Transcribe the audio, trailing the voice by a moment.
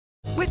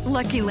With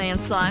Lucky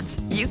Land Slots,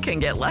 you can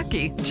get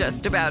lucky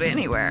just about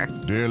anywhere.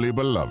 Dearly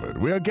beloved,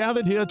 we are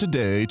gathered here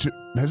today to...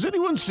 Has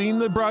anyone seen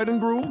the bride and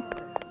groom?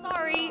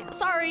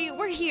 Sorry,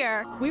 we're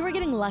here. We were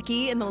getting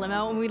lucky in the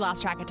limo and we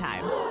lost track of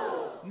time.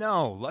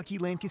 No, Lucky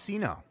Land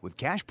Casino, with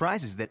cash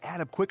prizes that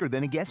add up quicker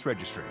than a guest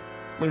registry.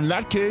 In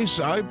that case,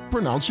 I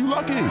pronounce you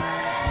lucky.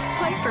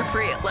 Play for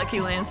free at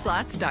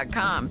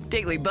LuckyLandSlots.com.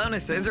 Daily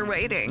bonuses are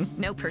waiting.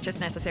 No purchase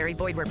necessary.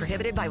 Void where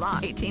prohibited by law.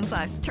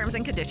 18+. Terms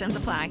and conditions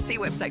apply. See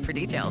website for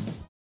details.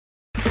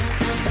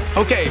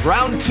 Okay,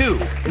 round two.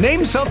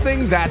 Name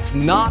something that's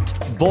not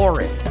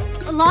boring.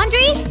 A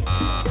laundry?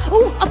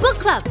 Ooh, a book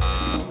club.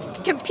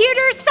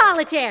 Computer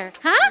solitaire,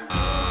 huh?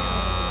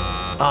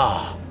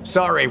 Ah,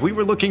 sorry, we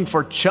were looking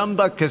for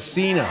Chumba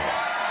Casino.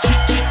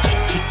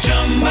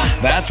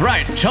 That's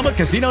right,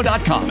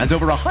 ChumbaCasino.com has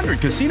over 100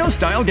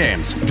 casino-style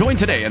games. Join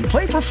today and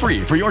play for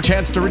free for your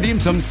chance to redeem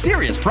some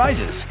serious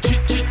prizes.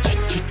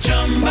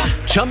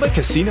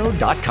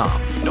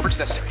 ChumbaCasino.com. No purchase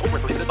necessary. Void where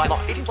prohibited by law.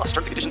 18+. Terms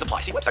and conditions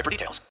apply. See website for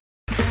details.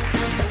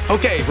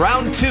 Okay,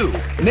 round two.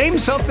 Name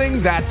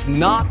something that's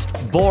not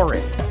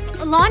boring.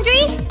 A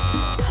laundry?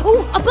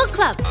 Ooh, a book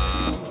club.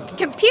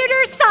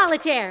 Computer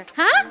solitaire,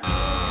 huh?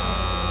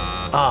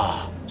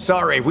 Ah,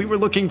 sorry, we were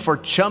looking for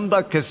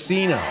Chumba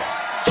Casino.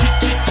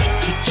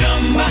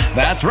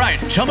 That's right,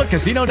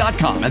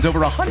 ChumbaCasino.com has over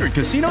 100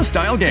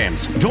 casino-style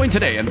games. Join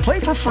today and play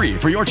for free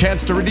for your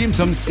chance to redeem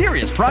some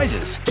serious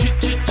prizes.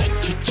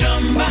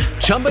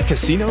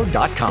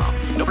 ChumbaCasino.com.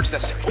 No purchase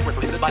necessary. Void where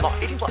prohibited by law.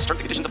 18+. Terms and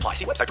conditions apply.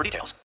 See website for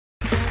details.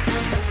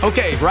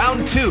 Okay,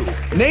 round two.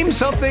 Name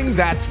something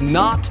that's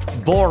not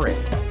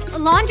boring. A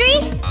laundry?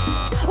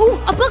 Ooh,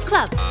 a book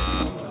club.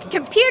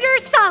 Computer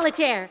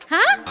solitaire,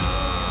 huh?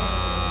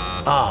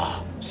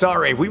 Ah,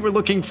 sorry, we were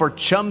looking for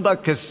Chumba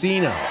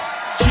Casino.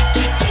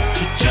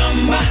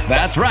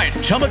 That's right,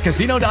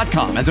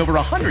 ChumbaCasino.com has over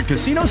 100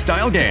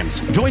 casino-style games.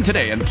 Join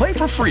today and play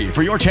for free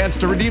for your chance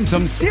to redeem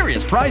some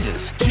serious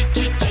prizes.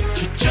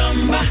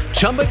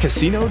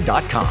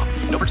 ChumbaCasino.com.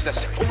 No purchase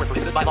necessary. Void where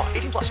prohibited by law.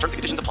 18+. Terms and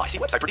conditions apply. See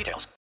website for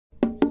details.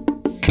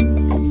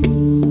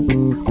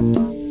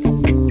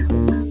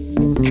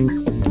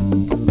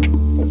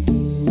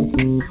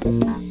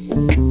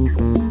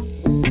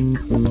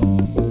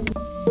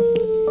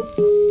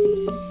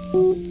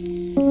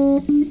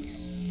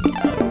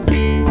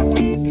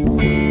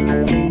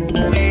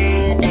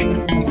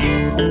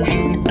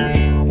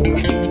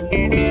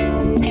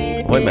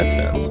 Ahoy Mets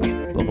fans,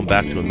 welcome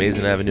back to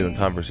Amazing Avenue in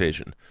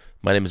Conversation.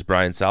 My name is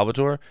Brian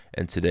Salvatore,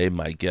 and today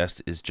my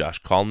guest is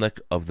Josh Kalnick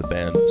of the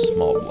band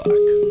Small Black.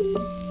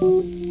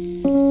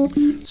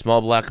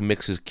 Small Black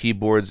mixes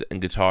keyboards and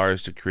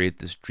guitars to create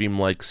this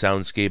dreamlike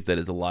soundscape that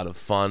is a lot of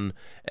fun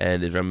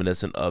and is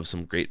reminiscent of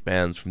some great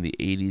bands from the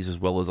 80s, as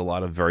well as a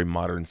lot of very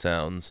modern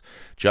sounds.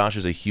 Josh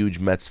is a huge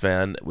Mets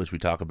fan, which we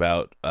talk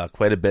about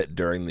quite a bit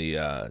during the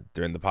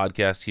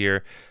podcast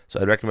here.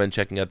 So I'd recommend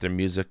checking out their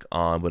music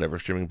on whatever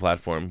streaming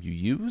platform you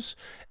use,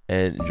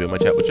 and enjoy my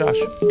chat with Josh.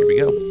 Here we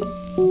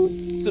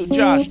go. So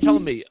Josh, tell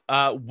me,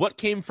 what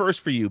came first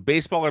for you,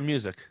 baseball or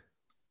music?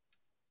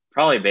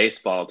 Probably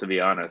baseball, to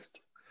be honest.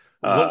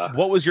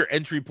 What was your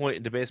entry point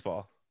into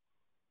baseball?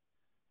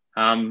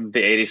 The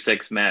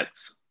 86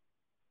 Mets.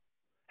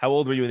 How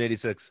old were you in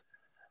 86?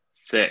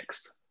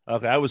 6.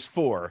 Okay, I was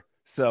 4.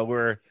 So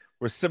we're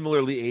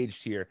similarly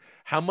aged here.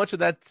 How much of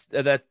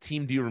that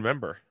team do you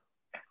remember?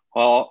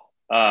 Well,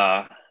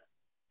 I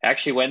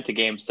actually went to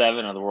Game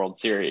 7 of the World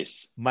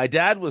Series. My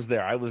dad was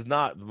there. I was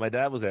not, but my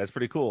dad was there. It's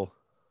pretty cool.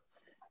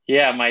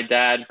 Yeah, my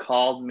dad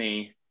called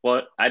me.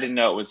 Well, I didn't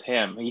know it was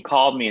him. He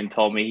called me and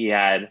told me he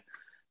had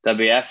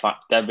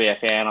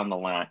WFAN on the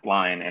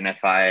line, and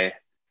if I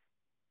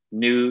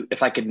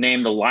could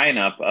name the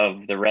lineup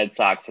of the Red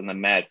Sox and the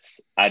Mets,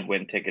 I'd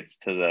win tickets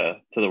to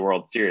the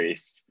World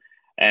Series.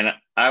 And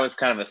I was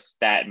kind of a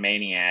stat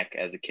maniac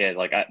as a kid.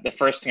 Like the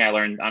first thing I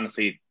learned,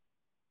 honestly,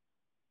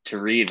 to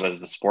read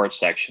was the sports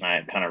section.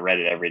 I kind of read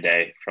it every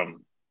day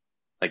from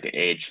like the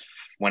age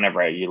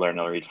whenever you learn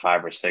to read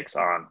 5 or 6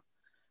 on.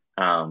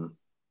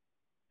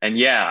 And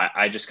yeah,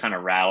 I just kind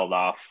of rattled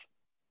off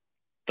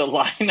the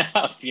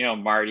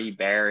lineup, Marty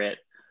Barrett,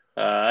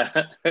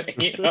 obviously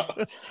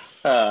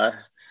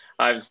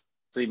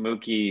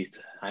Mookie.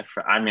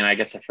 I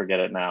guess I forget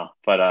it now,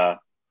 but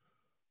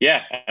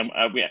yeah,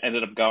 we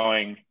ended up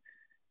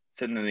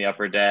sitting in the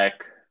upper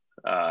deck,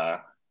 saw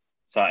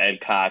Ed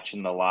Koch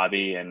in the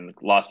lobby, and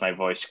lost my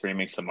voice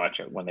screaming so much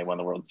when they won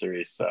the World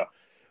Series. So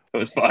it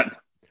was fun.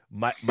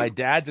 My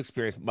dad's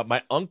experience,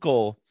 my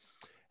uncle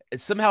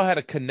somehow had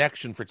a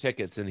connection for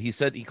tickets, and he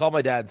called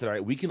my dad and said, all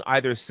right, we can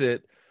either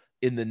sit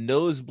in the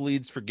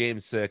nosebleeds for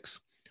Game 6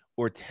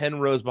 or 10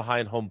 rows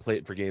behind home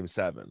plate for Game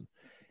 7.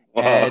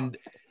 Wow. And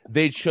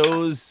they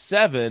chose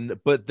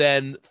 7, but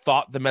then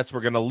thought the Mets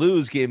were going to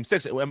lose Game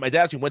 6. And my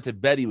dad actually went to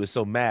bed. He was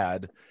so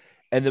mad.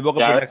 And then woke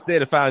up the next day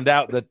to find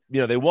out that,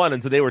 they won.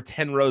 And so they were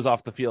 10 rows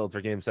off the field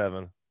for Game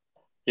 7.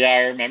 Yeah, I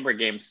remember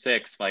Game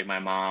 6, like my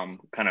mom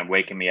kind of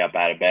waking me up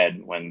out of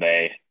bed when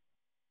they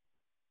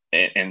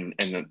in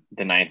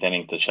the ninth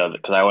inning to show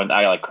that, because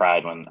I like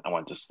cried when I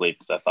went to sleep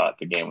because I thought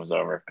the game was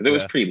over, because it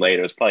was pretty late.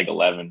 It was probably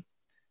like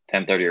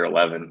 10:30 or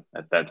 11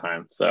 at that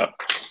time. So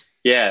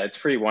yeah, it's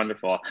pretty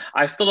wonderful.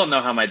 I still don't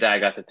know how my dad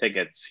got the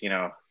tickets.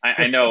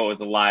 I know it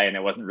was a lie and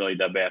it wasn't really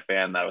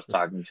WFAN that I was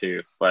talking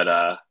to, but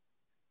I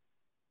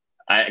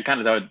kind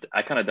of don't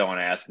want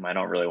to ask him. I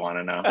don't really want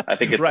to know. I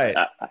think it's Right.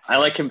 I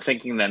like him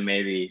thinking that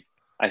maybe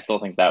I still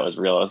think that was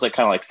real. It was like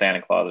kind of like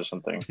Santa Claus or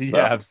something. So,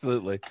 Yeah,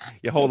 absolutely.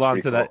 You hold That's on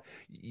pretty to that.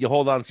 You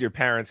hold on to your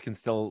parents can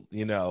still,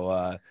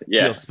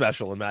 feel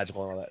special and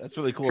magical and all that. That's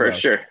really cool. for though.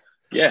 sure.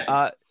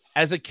 Yeah.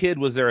 As a kid,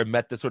 was there a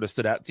Met that sort of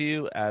stood out to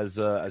you as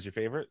your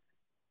favorite?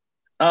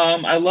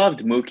 I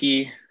loved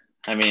Mookie.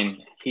 I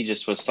mean, he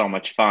just was so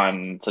much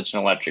fun, such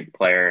an electric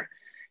player.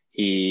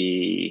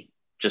 He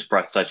just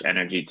brought such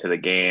energy to the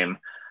game.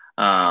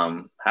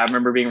 I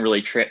remember being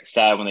really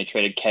sad when they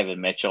traded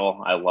Kevin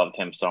Mitchell. I loved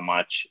him so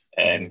much.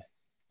 And,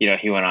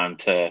 he went on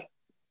to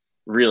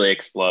really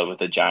explode with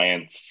the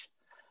Giants.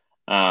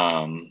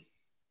 I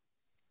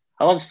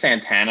love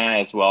Santana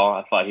as well.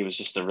 I thought he was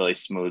just a really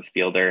smooth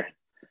fielder.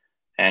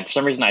 And for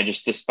some reason, I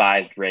just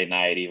despised Ray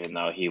Knight, even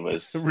though he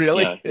was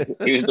Really?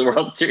 he was the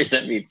World Series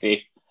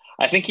MVP.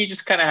 I think he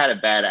just kind of had a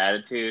bad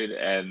attitude,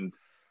 and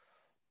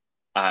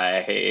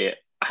I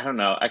don't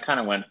know. I kind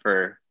of went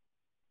for.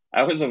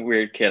 I was a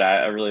weird kid.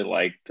 I really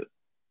liked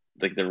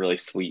like the really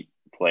sweet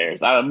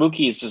players.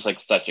 Mookie is just like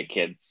such a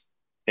kid's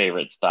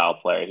favorite style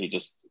player. He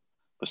just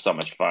was so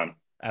much fun.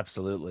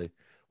 Absolutely.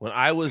 When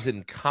I was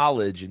in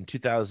college in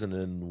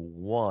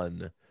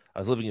 2001, I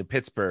was living in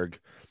Pittsburgh,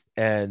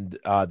 and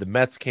the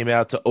Mets came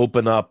out to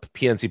open up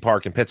PNC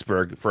Park in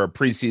Pittsburgh for a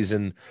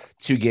preseason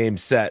 2-game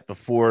set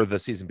before the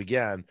season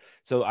began.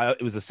 So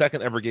it was the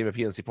second ever game at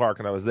PNC Park,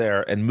 and I was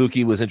there, and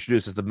Mookie was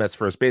introduced as the Mets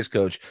first base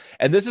coach.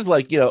 And this is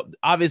like,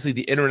 obviously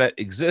the internet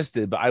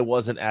existed, but I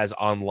wasn't as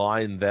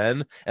online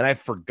then. And I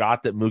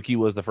forgot that Mookie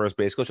was the first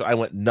base coach. I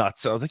went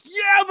nuts. I was like,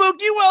 yeah,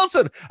 Mookie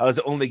Wilson. I was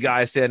the only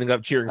guy standing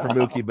up cheering for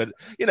Mookie, but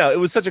it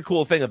was such a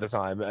cool thing at the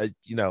time.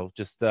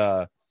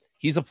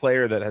 He's a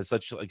player that has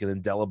such like an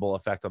indelible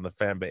effect on the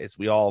fan base.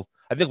 I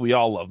think we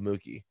all love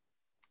Mookie.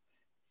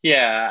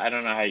 Yeah, I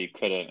don't know how you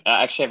couldn't.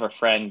 I actually have a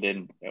friend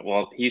he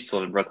used to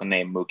live in Brooklyn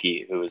named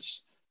Mookie, who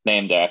was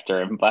named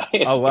after him by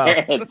his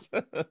parents.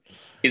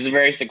 He's a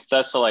very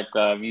successful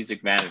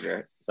music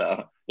manager.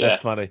 So yeah.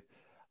 That's funny.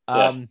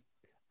 Yeah.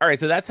 All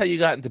right, so that's how you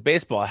got into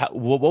baseball.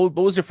 What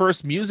was your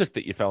first music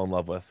that you fell in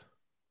love with?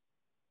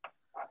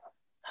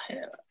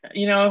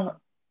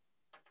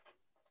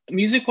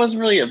 Music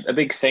wasn't really a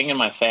big thing in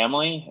my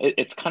family.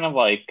 It's kind of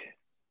like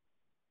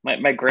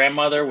my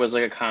grandmother was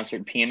like a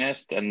concert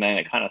pianist, and then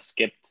it kind of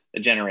skipped a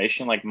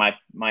generation. Like my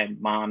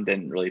mom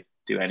didn't really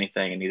do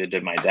anything, and neither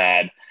did my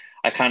dad.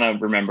 I kind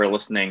of remember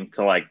listening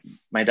to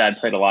my dad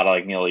played a lot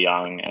of Neil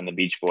Young and the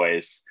Beach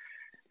Boys,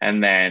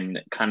 and then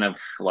kind of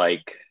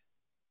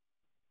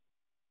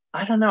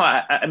I don't know.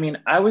 I mean,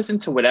 I was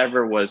into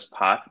whatever was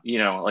pop,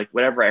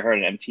 whatever I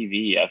heard on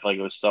MTV. I feel like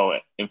it was so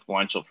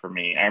influential for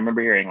me. I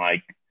remember hearing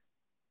I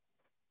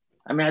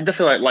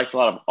definitely liked a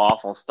lot of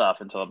awful stuff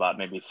until about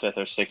maybe 5th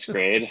or 6th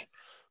grade.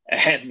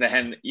 And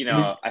then,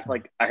 I feel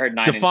like I heard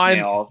Nine Inch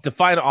Nails.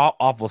 Define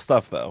awful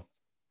stuff, though.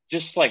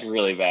 Just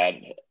really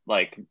bad.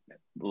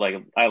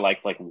 I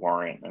liked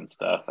Warrant and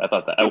stuff. I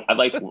thought that I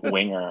liked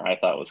Winger. I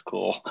thought was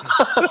cool.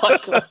 I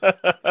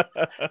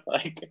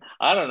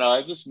don't know.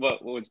 I just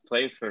what was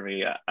played for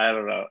me. I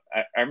don't know.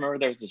 I remember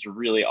there was this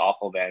really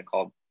awful band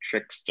called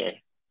Trickster.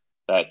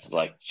 That's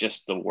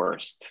just the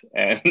worst.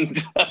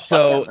 And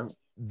so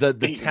the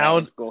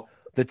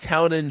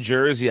town in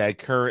Jersey I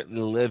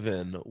currently live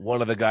in,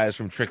 one of the guys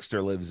from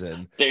Trickster lives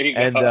in. There you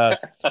go.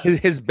 And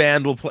his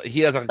band will play.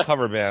 He has a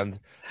cover band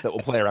that will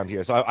play around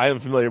here, so I am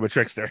familiar with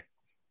Trickster.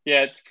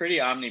 Yeah, it's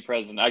pretty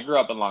omnipresent. I grew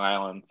up in Long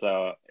Island,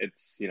 so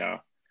it's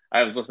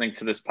I was listening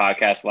to this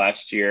podcast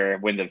last year,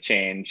 Wind of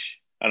Change.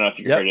 I don't know if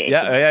you heard it.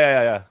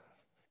 Yeah.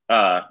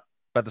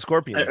 About the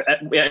Scorpions.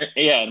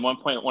 Yeah. And one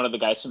point, one of the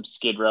guys from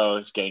Skid Row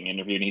is getting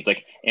interviewed, and he's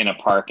in a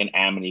park in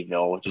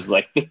Amityville, which is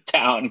the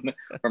town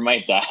where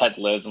my dad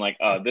lives. I'm like,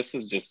 oh, this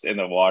is just in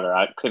the water.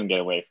 I couldn't get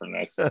away from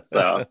this.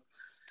 So,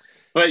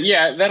 but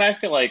yeah, then I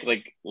feel like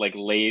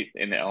late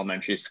in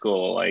elementary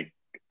school, I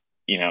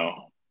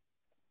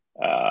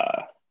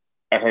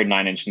heard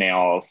Nine Inch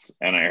Nails,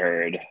 and I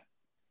heard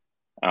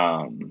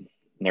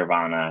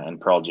Nirvana and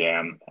Pearl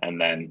Jam,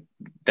 and then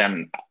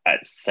I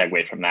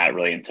segued from that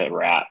really into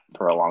rap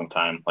for a long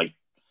time,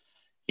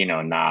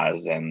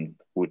 Nas and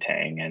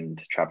Wu-Tang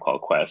and Tribe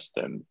Called Quest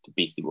and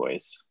Beastie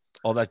Boys.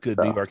 All that good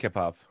New York hip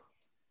hop.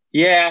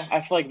 Yeah,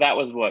 I feel like that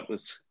was what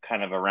was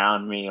kind of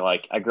around me. I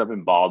grew up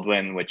in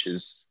Baldwin, which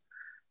is,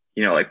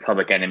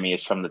 Public Enemy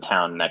is from the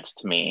town next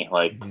to me.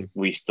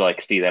 We used to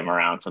see them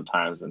around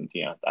sometimes, and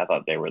I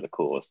thought they were the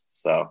coolest.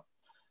 So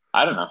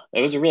I don't know. It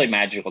was a really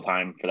magical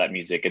time for that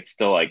music. It's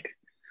still I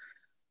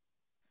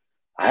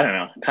don't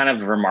know, kind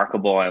of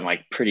remarkable and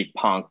pretty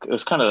punk. It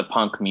was kind of the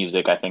punk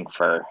music, I think,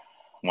 for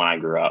when I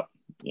grew up.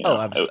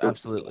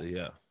 Absolutely.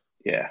 Yeah.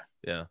 Yeah.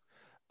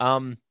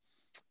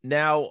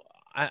 Now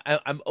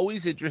I'm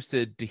always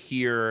interested to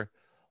hear,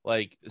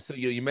 like, so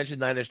you mentioned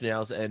Nine Inch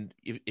Nails, and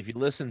if you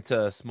listen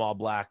to Small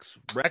Black's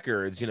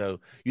records, you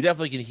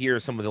definitely can hear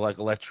some of the like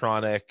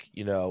electronic,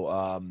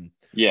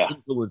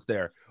 influence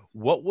there.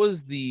 What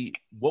was the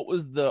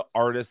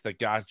artist that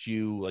got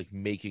you like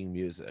making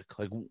music?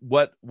 Like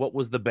what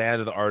was the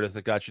band or the artist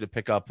that got you to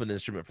pick up an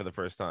instrument for the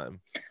first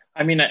time?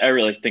 I mean, I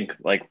really think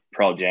like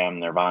Pearl Jam,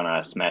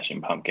 Nirvana,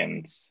 Smashing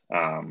Pumpkins,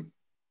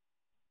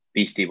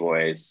 Beastie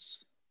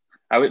Boys.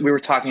 We were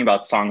talking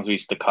about songs we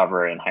used to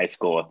cover in high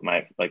school with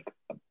my like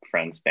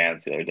friends'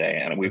 bands the other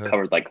day, and we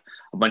covered like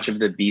a bunch of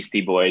the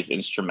Beastie Boys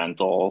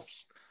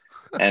instrumentals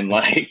and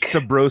like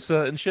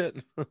Sabrosa and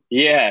shit.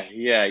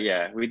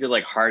 Yeah. We did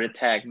like Heart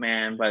Attack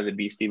Man by the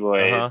Beastie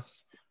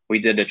Boys. We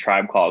did a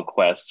Tribe Called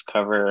Quest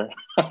cover.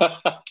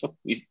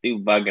 We still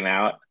bugging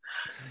out.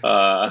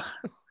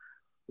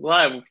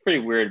 Well, pretty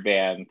weird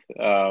band.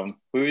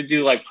 We would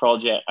do like Pearl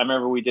Jam. I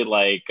remember we did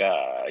like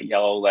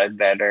Yellow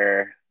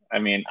Ledbetter. I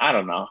mean, I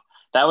don't know.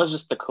 That was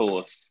just the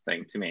coolest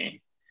thing to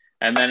me.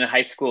 And then in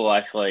high school,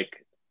 I feel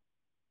like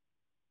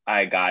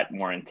I got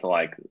more into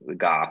like the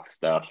goth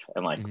stuff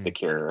and like The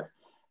Cure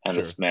and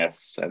the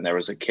Smiths. And there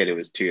was a kid who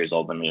was 2 years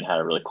older than me and had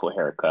a really cool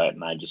haircut.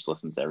 And I just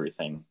listened to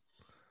everything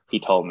he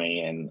told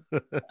me. And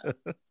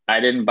I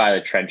didn't buy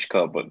the trench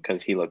coat, but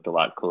because he looked a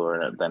lot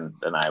cooler than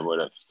I would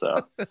have.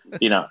 So, I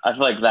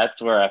feel like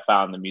that's where I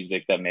found the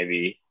music that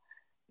maybe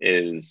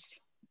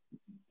is,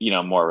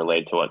 more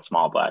related to what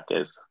Small Black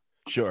is.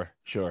 Sure.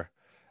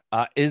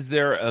 Is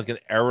there like an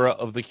era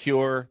of The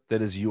Cure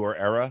that is your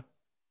era?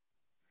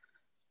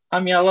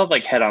 I mean, I love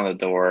like Head on the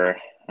Door.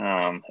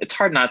 It's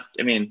hard not.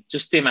 I mean,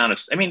 just the amount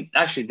of. I mean,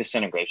 actually,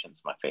 Disintegration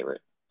is my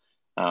favorite.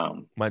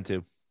 Mine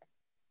too.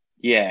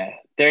 Yeah,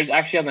 there's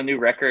actually on the new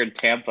record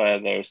Tampa.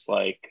 There's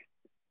like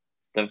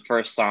the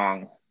first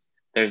song.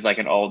 There's like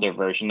an older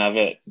version of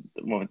it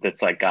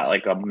that's like got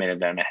like a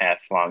minute and a half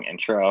long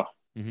intro,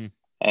 and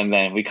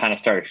then we kind of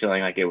started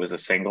feeling like it was a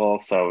single,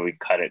 so we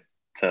cut it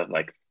to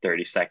like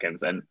 30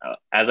 seconds. And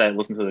as I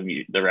listened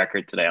to the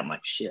record today, I'm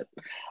like, shit,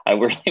 I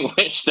really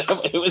wish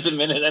that it was a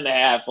minute and a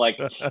half, like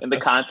in the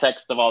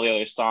context of all the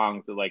other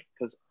songs, like,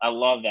 because I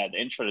love that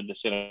intro to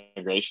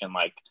Disintegration,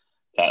 like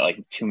that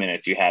like 2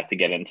 minutes you have to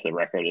get into the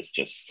record is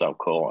just so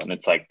cool. And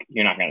it's like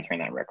you're not going to turn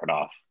that record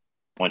off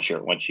once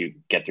you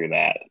get through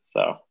that.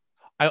 So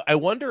I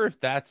wonder if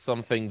that's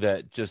something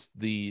that just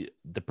the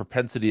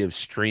propensity of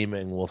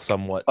streaming will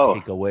somewhat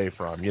take away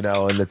from,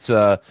 and it's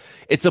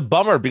a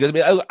bummer because I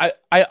mean,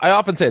 I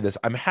often say this.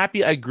 I'm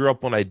happy I grew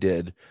up when I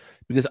did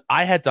because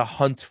I had to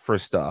hunt for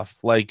stuff.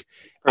 Like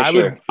I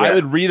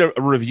would read a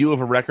review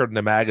of a record in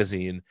a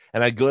magazine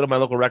and I'd go to my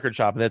local record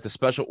shop and they had to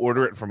special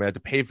order it for me. I had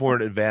to pay for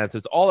it in advance.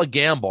 It's all a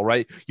gamble,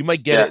 right? You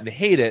might get it and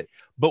hate it,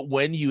 but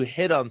when you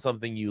hit on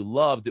something you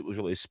loved, it was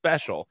really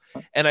special.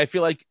 And I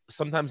feel like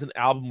sometimes an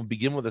album will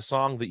begin with a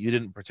song that you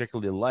didn't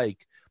particularly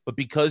like, but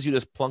because you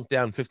just plunked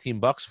down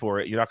 $15 for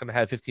it, you're not going to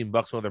have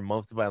 $15 another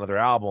month to buy another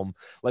album.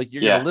 Like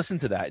you're going to listen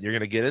to that and you're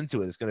going to get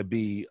into it. It's going to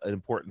be an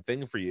important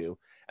thing for you.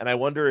 And I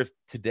wonder if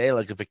today,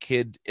 like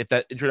if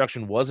that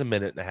introduction was a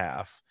minute and a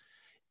half,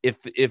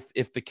 if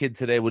the kid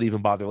today would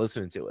even bother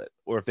listening to it,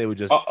 or if they would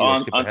just on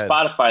skip ahead.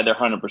 Spotify, they're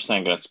 100%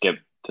 going to skip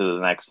to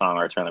the next song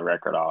or turn the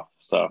record off.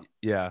 So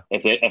yeah,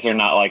 if they're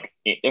not like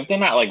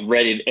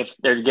ready, if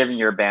they're giving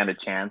your band a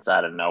chance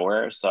out of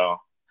nowhere. So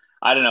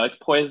I don't know. It's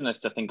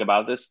poisonous to think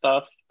about this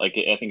stuff. Like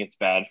I think it's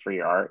bad for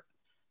your art,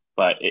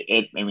 but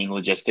I mean,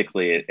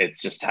 logistically,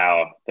 it's just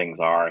how things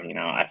are.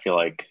 I feel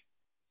like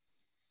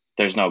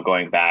there's no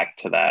going back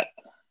to that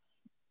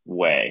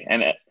way,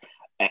 and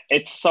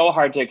it's so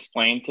hard to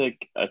explain to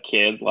a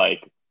kid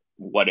like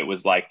what it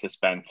was like to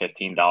spend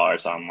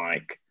 $15 on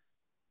like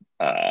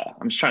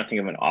I'm just trying to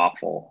think of an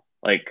awful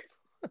like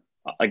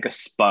a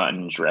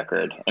Sponge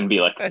record and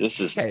be like, this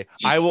is hey,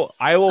 I will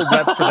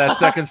rep for that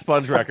second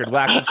Sponge record,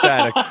 Wax and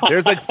Static.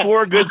 There's like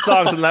 4 good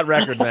songs on that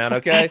record, man.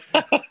 Okay.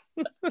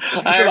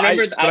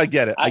 I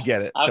get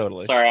it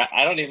totally. Sorry,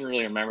 I don't even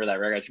really remember that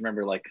record. I just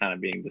remember like kind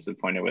of being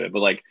disappointed with it, but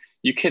like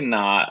you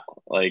cannot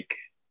like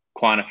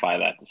quantify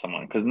that to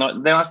someone because you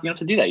don't have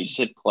to do that. You just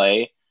hit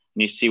play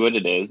and you see what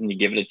it is and you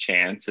give it a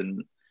chance.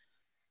 And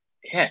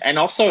and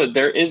also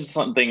there is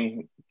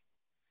something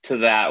to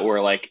that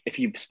where like if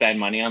you spend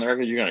money on the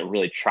record, you're going to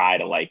really try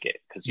to like it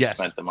because you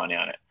spent the money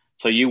on it.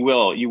 So you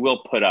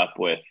will put up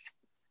with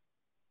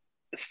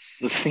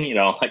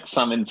like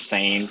some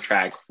insane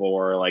track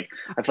 4. Like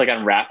I feel like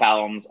on rap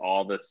albums,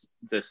 all the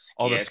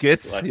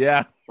skits,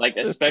 like, like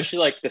especially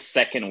like the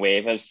second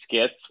wave of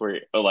skits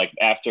where like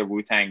after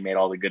Wu-Tang made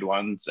all the good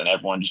ones and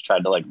everyone just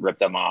tried to like rip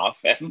them off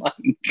and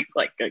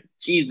like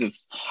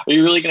Jesus, are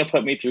you really gonna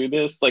put me through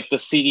this? Like the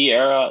CD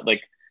era,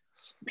 like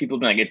people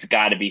be like, it's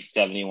got to be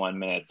 71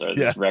 minutes or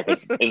this record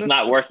is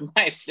not worth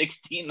my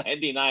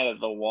 $16.99 at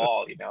the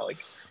wall. Like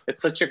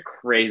it's such a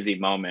crazy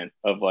moment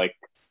of like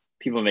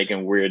people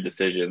making weird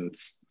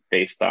decisions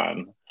based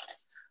on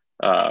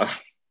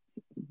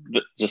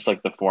just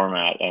like the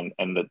format and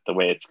the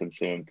way it's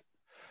consumed.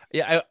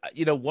 Yeah,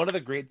 one of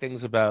the great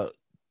things about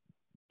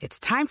It's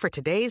time for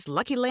today's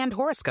Lucky Land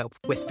horoscope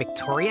with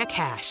Victoria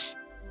Cash.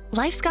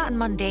 Life's gotten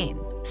mundane,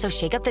 so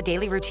shake up the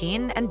daily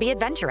routine and be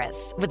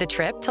adventurous with a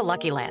trip to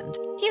Lucky Land.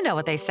 You know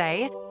what they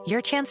say,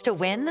 your chance to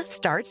win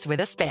starts with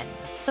a spin.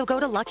 So go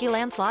to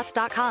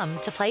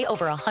LuckyLandSlots.com to play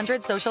over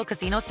 100 social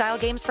casino-style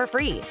games for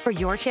free for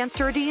your chance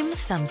to redeem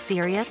some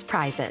serious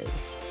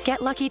prizes.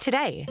 Get lucky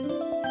today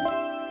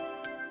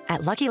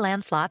at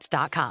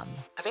LuckyLandSlots.com.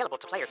 Available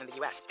to players in the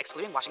U.S.,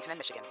 excluding Washington and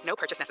Michigan. No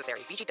purchase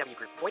necessary. VGW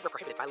Group. Void where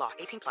prohibited by law.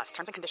 18+.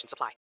 Terms and conditions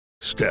apply.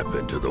 Step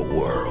into the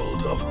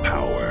world of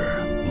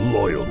power,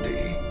 loyalty,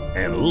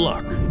 and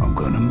luck. I'm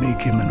gonna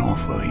make him an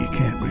offer he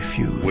can't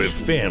refuse. With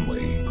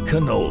family,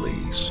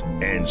 cannolis,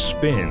 and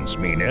spins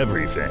mean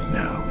everything.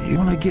 Now, you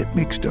wanna get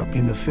mixed up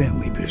in the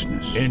family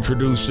business.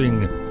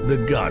 Introducing The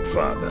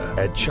Godfather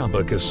at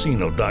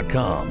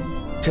ChumbaCasino.com.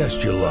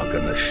 Test your luck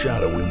in the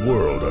shadowy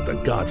world of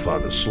The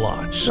Godfather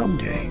slot.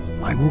 Someday,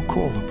 I will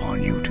call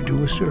upon you to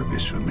do a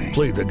service for me.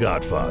 Play The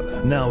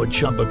Godfather, now at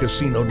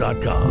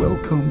ChumbaCasino.com.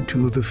 Welcome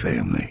to the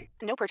family.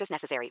 No purchase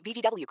necessary.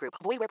 VGW Group.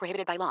 Void where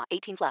prohibited by law.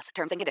 18+.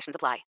 Terms and conditions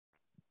apply.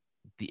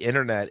 The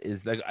internet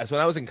is like, so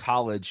when I was in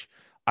college,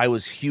 I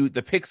was huge.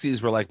 The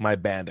Pixies were like my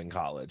band in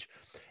college.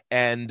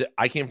 And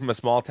I came from a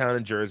small town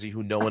in Jersey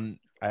who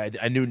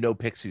I knew no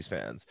Pixies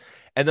fans.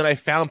 And then I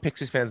found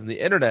Pixies fans on the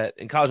internet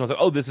in college. And I was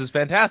like, oh, this is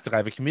fantastic. I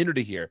have a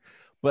community here.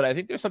 But I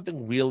think there's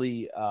something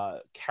really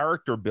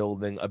character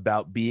building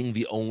about being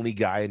the only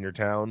guy in your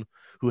town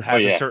who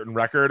has a certain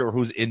record or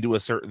who's into a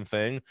certain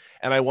thing.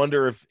 And I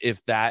wonder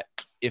if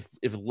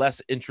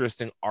less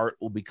interesting art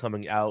will be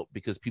coming out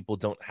because people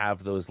don't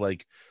have those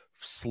like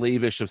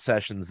slavish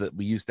obsessions that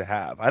we used to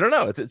have. I don't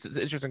know. It's an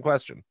interesting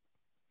question.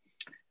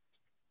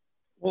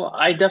 Well,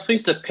 I definitely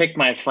used to pick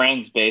my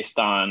friends based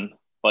on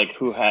like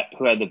who had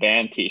the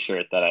band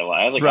T-shirt that I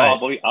like. I was like, right.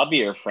 Oh, I'll be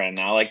your friend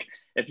now. Like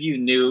if you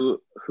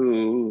knew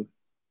who,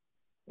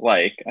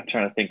 like I'm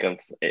trying to think of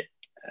it.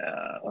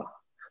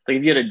 Like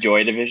if you had a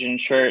Joy Division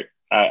shirt,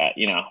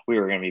 we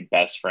were gonna be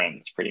best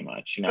friends pretty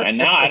much, And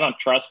now I don't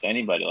trust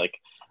anybody. Like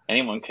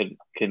anyone can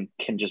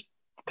just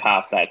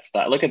cop that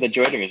stuff. Look at the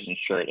Joy Division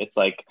shirt. It's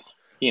like,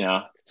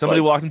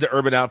 somebody walked into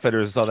Urban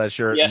Outfitters and saw that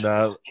shirt and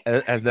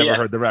has never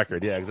heard the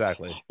record. Yeah,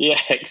 exactly. Yeah,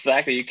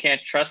 exactly. You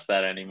can't trust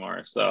that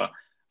anymore. So,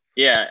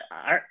 yeah,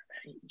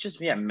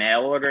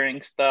 mail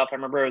ordering stuff. I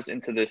remember I was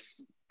into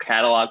this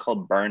catalog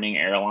called Burning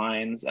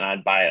Airlines, and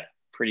I'd buy it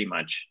pretty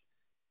much,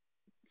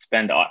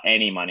 spend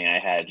any money I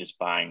had just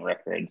buying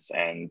records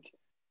and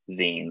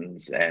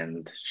zines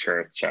and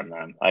shirts from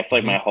them. I feel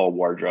like my whole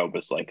wardrobe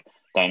was like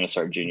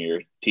Dinosaur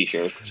Jr.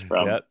 T-shirts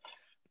from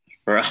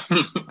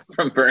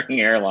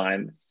Burning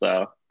Airlines.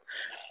 So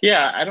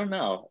yeah, I don't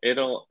know.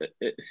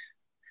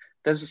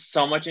 There's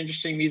so much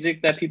interesting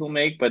music that people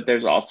make, but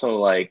there's also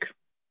like,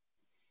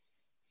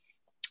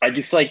 I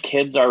do feel like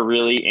kids are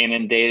really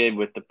inundated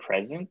with the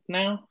present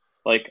now.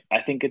 Like, I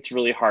think it's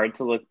really hard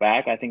to look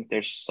back. I think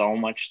there's so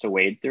much to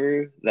wade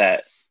through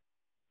that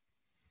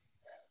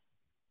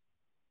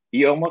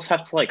you almost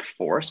have to like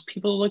force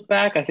people to look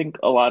back. I think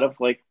a lot of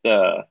like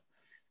I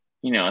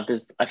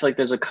feel like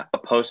there's a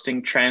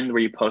posting trend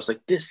where you post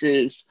like, this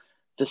is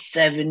the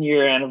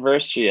 7-year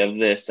anniversary of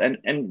this, and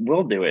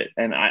we'll do it.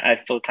 And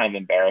I feel kind of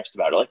embarrassed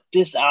about it. Like,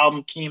 this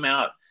album came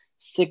out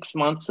 6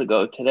 months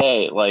ago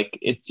today. Like,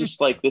 it's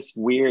just like this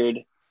weird,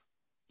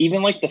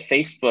 even like the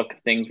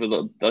Facebook things where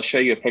they'll show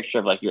you a picture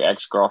of like your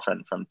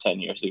ex-girlfriend from 10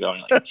 years ago.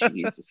 And you're like,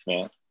 Jesus,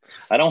 man,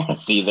 I don't want to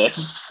see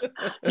this.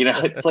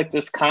 It's like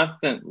this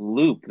constant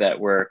loop that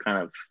we're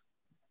kind of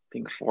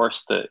being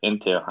forced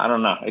into. I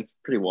don't know. It's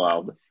pretty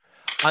wild.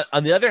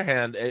 On the other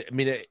hand, I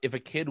mean, if a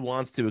kid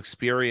wants to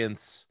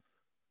experience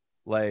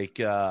like,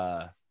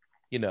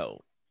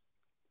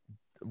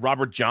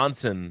 Robert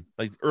Johnson,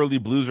 like early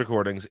blues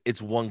recordings,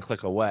 it's one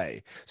click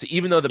away. So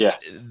even though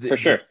for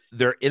sure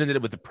they're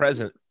inundated with the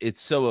present,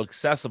 it's so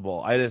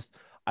accessible. I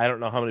don't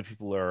know how many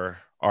people are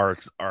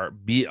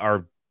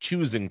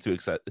choosing to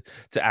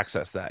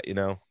access that,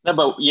 No,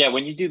 but yeah,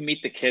 when you do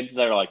meet the kids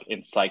that are like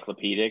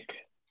encyclopedic,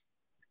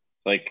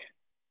 like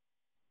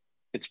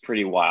it's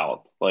pretty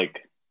wild.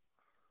 Like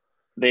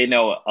they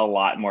know a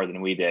lot more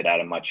than we did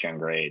at a much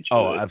younger age.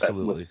 Oh,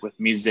 absolutely. With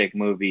music,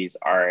 movies,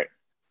 art.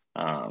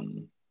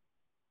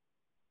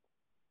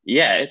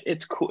 Yeah,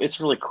 it's cool. It's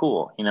really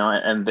cool,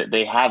 and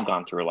they have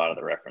gone through a lot of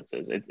the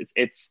references.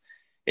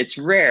 It's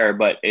rare,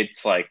 but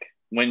it's like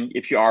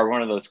if you are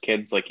one of those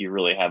kids, like you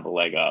really have a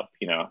leg up,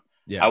 Yeah.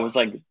 I was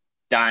like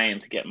dying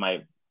to get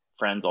my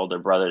friend's older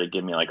brother to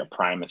give me like a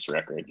Primus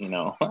record, it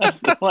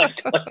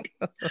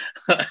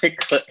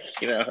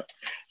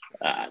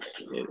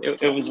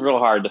was real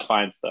hard to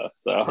find stuff.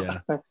 So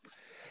yeah.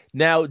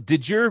 Now,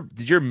 did your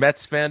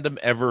Mets fandom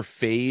ever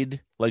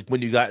fade? Like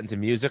when you got into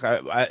music,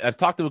 I've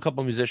talked to a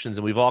couple of musicians,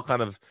 and we all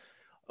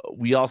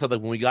said like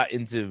when we got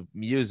into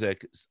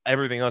music,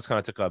 everything else kind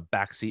of took a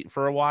backseat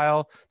for a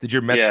while. Did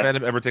your Mets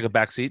fandom ever take a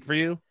backseat for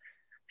you?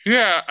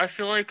 Yeah, I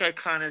feel like I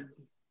kind of,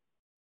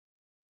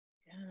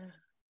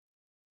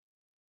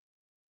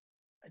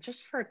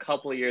 just for a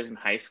couple of years in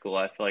high school,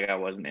 I feel like I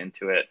wasn't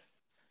into it.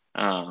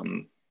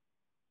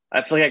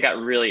 I feel like I got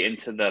really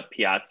into the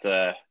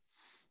Piazza,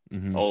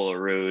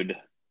 Olerud,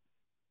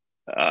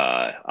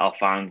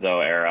 Alfonso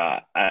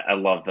era. I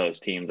love those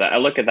teams. I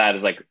look at that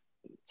as like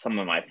some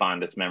of my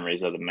fondest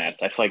memories of the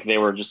Mets. I feel like they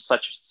were just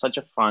such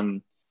a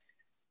fun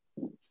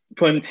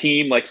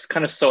team, like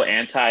kind of so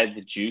anti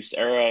the Juice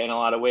era in a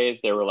lot of ways.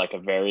 They were like a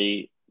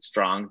very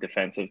strong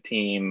defensive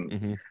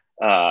team.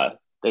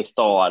 They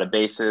stole a lot of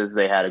bases.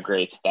 They had a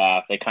great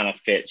staff. They kind of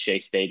fit Shea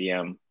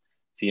Stadium,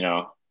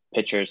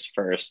 pitchers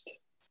first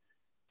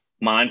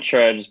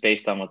mantra, just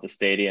based on what the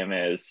stadium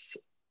is.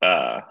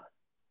 I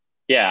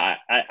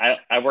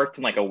worked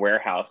in like a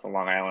warehouse on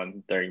Long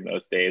Island during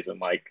those days,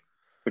 and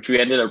which we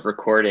ended up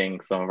recording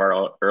some of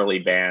our early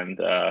band.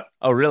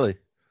 Oh, really?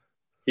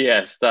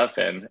 Yeah, stuff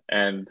in.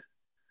 And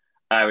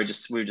we would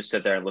just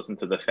sit there and listen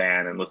to the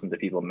fan and listen to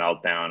people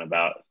melt down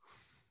about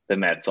the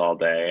Mets all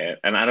day.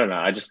 And I don't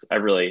know,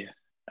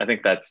 I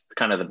think that's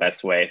kind of the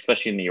best way,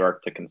 especially in New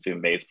York, to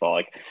consume baseball.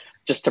 Like,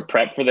 just to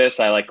prep for this,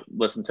 I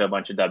listen to a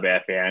bunch of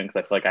WFAN because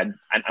I feel like I'm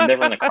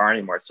never in the car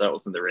anymore, so I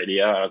listen to the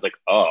radio. I was like,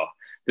 oh,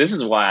 this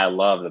is why I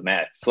love the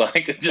Mets.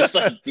 Just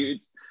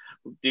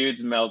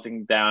dudes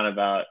melting down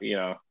about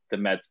the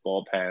Mets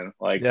bullpen.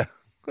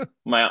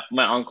 My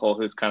uncle,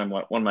 who's kind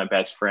of one of my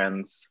best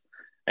friends,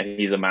 and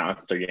he's a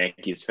monster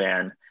Yankees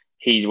fan.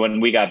 When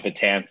we got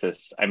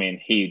Betances, I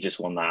mean, he just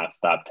will not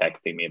stop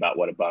texting me about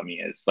what a bum he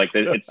is.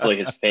 It's like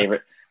his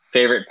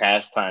favorite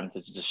pastime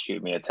to just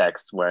shoot me a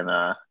text when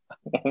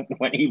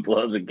he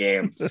blows a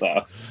game.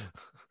 So,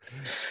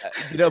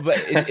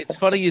 but it's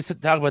funny you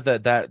talk about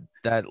that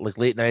like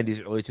late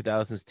 90s, early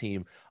 2000s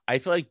team. I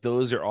feel like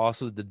those are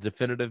also the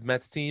definitive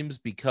Mets teams,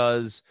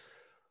 because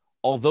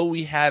although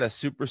we had a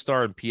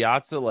superstar in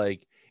Piazza,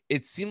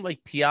 it seemed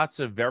like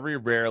Piazza very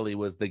rarely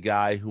was the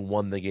guy who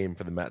won the game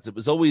for the Mets. It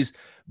was always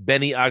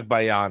Benny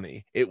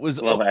Agbayani.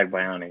 Love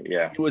Agbayani,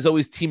 yeah. It was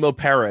always Timo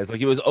Perez.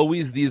 It was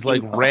always these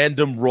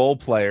random role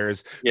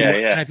players. Yeah.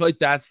 And I feel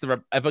like I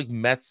feel like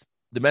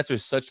the Mets are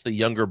such the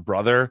younger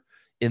brother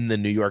in the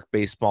New York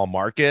baseball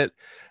market.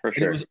 For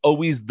sure. It was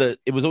always the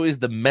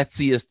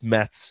Metsiest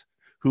Mets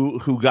who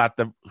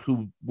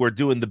were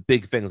doing the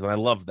big things, and I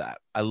loved that.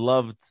 I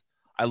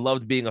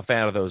loved being a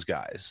fan of those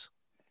guys.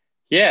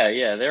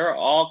 Yeah. They were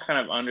all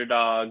kind of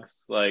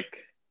underdogs. To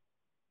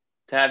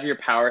have your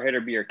power hitter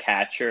be your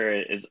catcher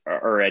is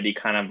already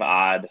kind of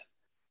odd.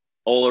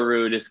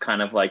 Olerud is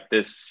kind of like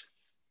this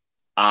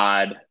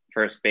odd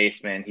first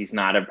baseman. He's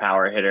not a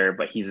power hitter,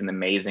 but he's an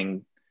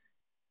amazing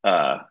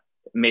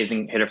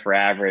hitter for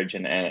average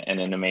and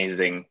an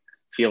amazing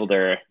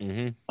fielder.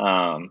 And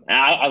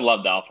I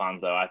loved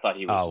Alfonso. I thought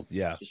he was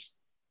just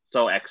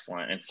so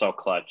excellent and so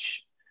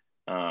clutch.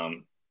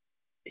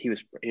 He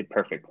was a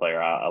perfect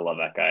player. I love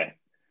that guy.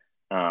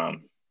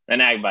 And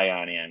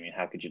Agbayani, I mean,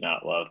 how could you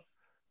not love?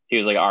 He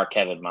was like our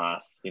Kevin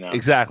Moss,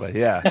 Exactly.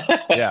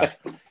 Yeah.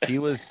 He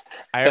was.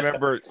 I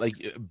remember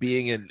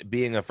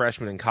being a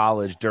freshman in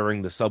college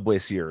during the Subway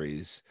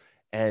Series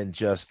and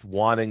just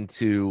wanting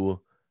to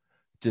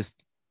just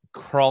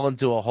crawl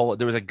into a hole.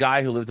 There was a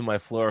guy who lived on my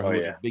floor who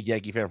was a big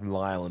Yankee fan from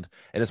Long Island,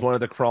 and just wanted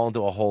to crawl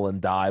into a hole and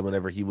die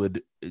whenever he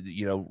would,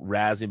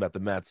 razz me about the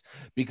Mets,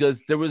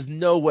 because there was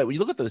no way. When you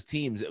look at those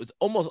teams, it was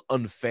almost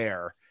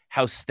unfair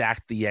how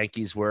stacked the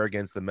Yankees were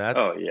against the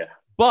Mets. Oh yeah.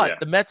 But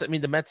the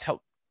Mets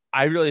helped.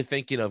 I really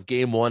think, if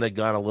game one had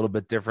gone a little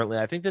bit differently,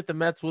 I think that the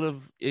Mets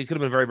it could have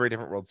been a very, very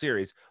different World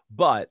Series.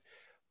 But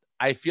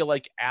I feel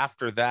like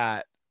after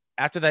that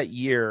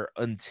year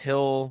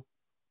until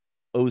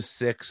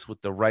 2006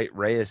 with the Wright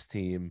Reyes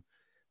team,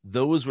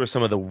 those were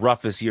some of the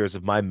roughest years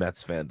of my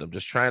Mets fandom.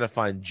 Just trying to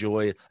find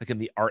joy, in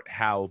the Art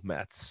Howe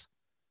Mets.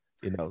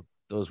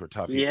 Those were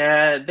tough years.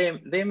 Yeah,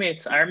 they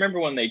made. I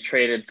remember when they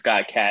traded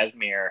Scott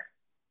Kazmir,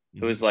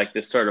 who was like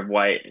this sort of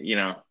white,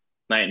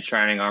 knight in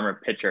shining armor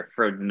pitcher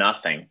for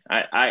nothing.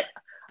 I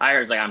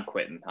was like, I'm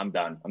quitting. I'm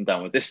done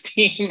with this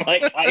team.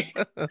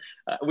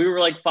 We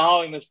were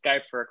following this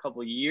guy for a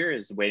couple of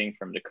years, waiting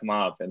for him to come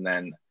up, and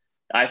then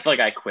I feel like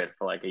I quit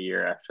for a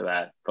year after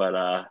that.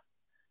 But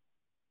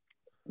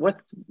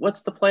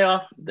what's the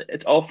playoff?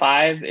 It's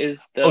 05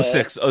 is the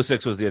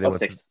 06 was the other one.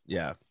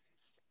 Yeah.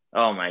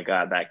 Oh my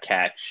God, that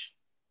catch!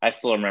 I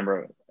still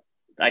remember.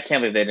 I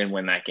can't believe they didn't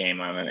win that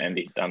game on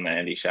the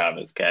Andy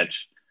Chavez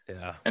catch.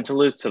 Yeah. And to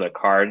lose to the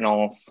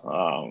Cardinals,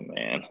 oh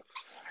man.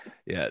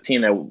 Yeah. It's a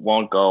team that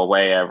won't go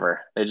away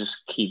ever. They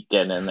just keep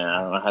getting in there.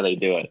 I don't know how they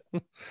do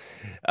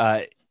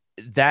it.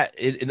 That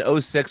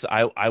in 06,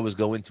 I was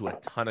going to a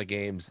ton of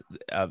games.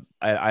 I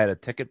had a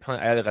ticket plan.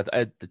 I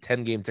had the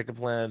 10-game ticket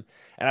plan,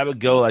 and I would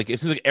go it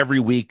seems like every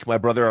week. My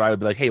brother and I would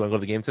be like, "Hey, you want to go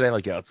to the game today?"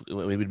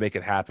 We would make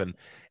it happen.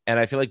 And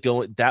I feel like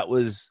that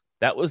was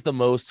the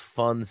most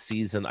fun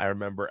season I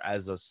remember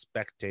as a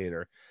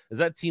spectator, because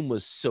that team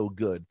was so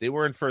good. They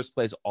were in first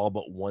place all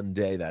but one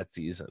day that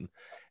season,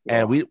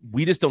 and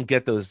we just don't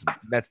get those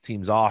Mets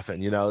teams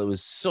often. It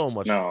was so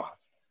much. No,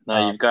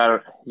 you've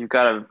got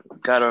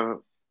to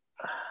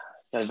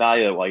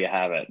value it while you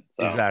have it.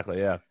 So. Exactly.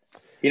 Yeah.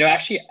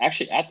 Actually,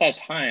 at that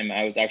time,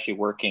 I was actually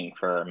working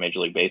for Major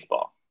League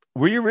Baseball.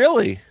 Were you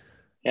really?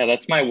 Yeah,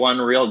 that's my one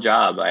real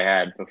job I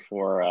had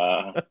before.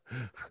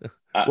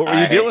 What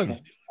were you doing?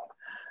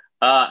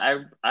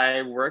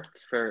 I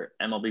worked for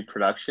MLB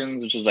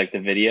Productions, which is like the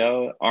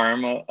video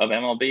arm of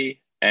MLB,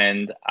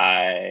 and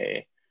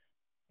I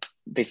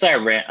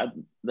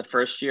ran the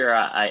first year.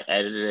 I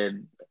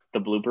edited the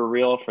blooper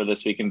reel for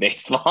This Week in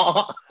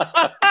Baseball,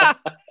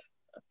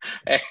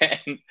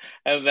 and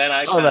then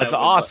I. Oh, that's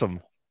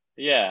awesome.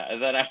 Yeah,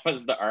 and then I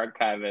was the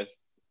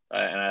archivist,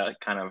 and I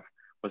kind of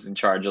was in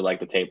charge of like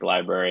the tape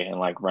library and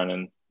like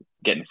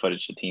getting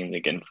footage to teams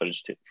and getting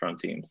footage from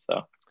teams.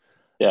 So,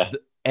 yeah.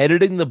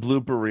 Editing the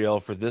blooper reel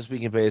for This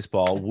Week in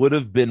Baseball would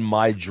have been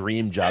my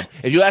dream job.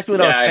 If you asked me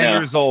when I was 10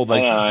 years old,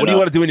 like, what do you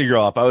want to do when you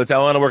grow up? I would say I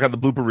want to work on the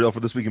blooper reel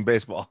for This Week in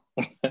Baseball.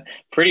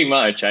 Pretty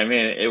much. I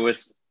mean, it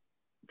was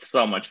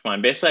so much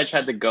fun. Basically, I just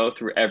had to go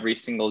through every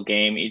single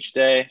game each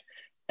day,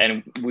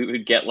 and we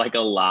would get like a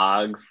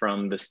log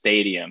from the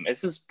stadium.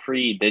 This is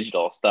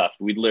pre-digital stuff.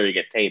 We'd literally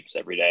get tapes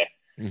every day.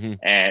 Mm-hmm.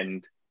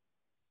 And,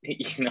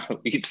 you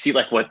know, you'd see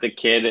like what the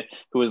kid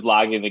who was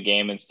logging the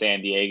game in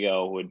San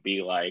Diego would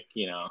be like,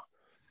 you know.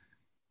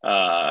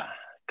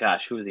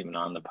 Gosh, who was even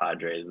on the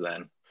Padres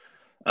then?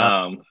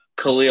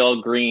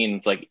 Khalil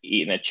Green's like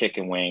eating a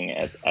chicken wing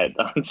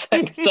on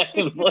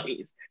second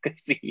place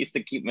because he used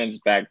to keep him in his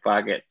back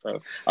pocket. So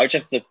I would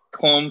just have to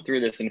comb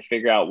through this and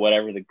figure out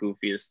whatever the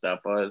goofiest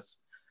stuff was.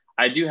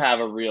 I do have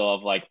a reel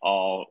of like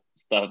all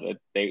stuff that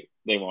they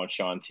won't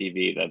show on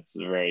TV. That's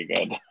very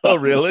good. Oh,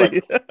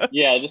 really?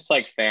 Just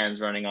like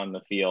fans running on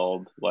the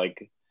field.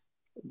 Like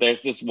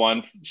there's this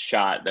one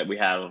shot that we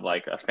have of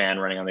like a fan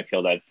running on the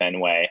field at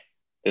Fenway.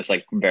 This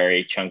like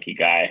very chunky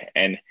guy,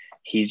 and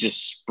he's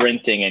just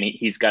sprinting, and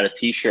he's got a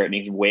t-shirt and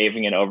he's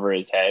waving it over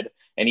his head,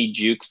 and he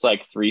jukes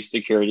like 3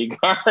 security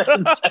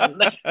guards and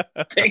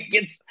the thing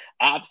gets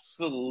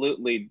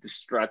absolutely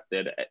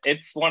destructed.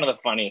 It's one of the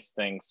funniest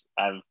things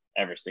I've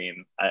ever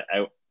seen.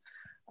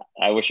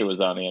 I wish it was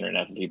on the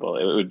internet for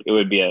people. It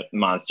would be a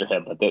monster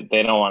hit, but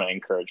they don't want to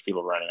encourage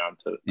people running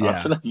onto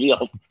the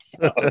field.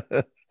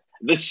 So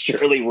this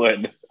surely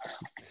would.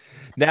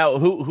 Now,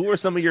 who are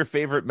some of your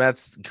favorite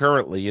Mets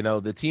currently? You know,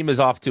 the team is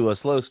off to a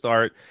slow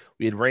start.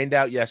 We had rained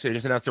out yesterday.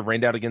 Just announced it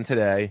rained out again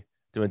today.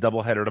 Doing a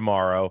doubleheader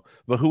tomorrow.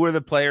 But who are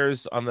the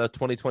players on the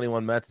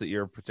 2021 Mets that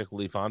you're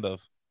particularly fond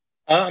of?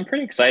 I'm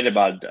pretty excited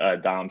about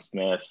Dom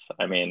Smith.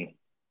 I mean,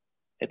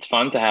 it's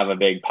fun to have a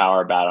big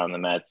power bat on the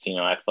Mets. You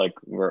know, I feel like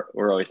we're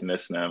always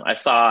missing him. I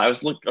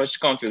was just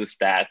going through the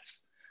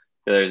stats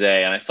the other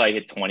day, and I saw he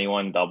hit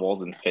 21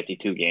 doubles in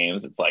 52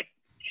 games. It's like,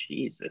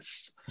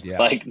 Jesus,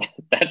 like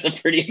that's a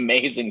pretty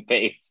amazing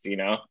pace, you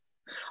know.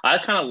 I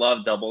kind of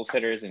love doubles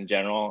hitters in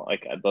general.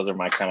 Like those are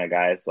my kind of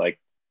guys, like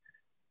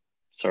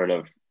sort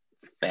of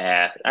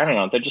fast. I don't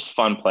know. They're just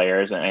fun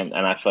players, and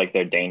I feel like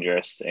they're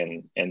dangerous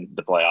in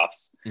the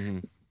playoffs.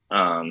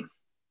 Mm-hmm.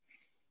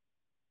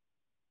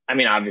 I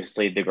mean,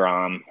 obviously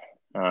DeGrom.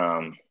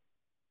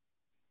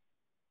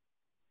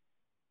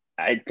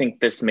 I think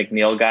this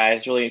McNeil guy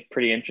is really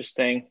pretty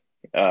interesting.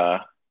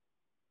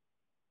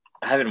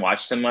 I haven't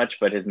watched him much,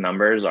 but his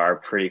numbers are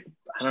pretty,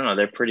 I don't know,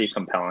 they're pretty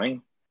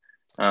compelling.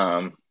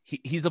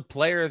 He's a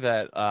player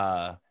that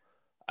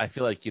I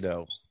feel like, you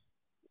know,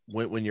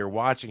 when you're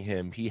watching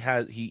him, he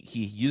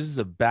uses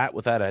a bat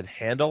without a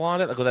handle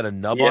on it, like without a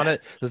nub on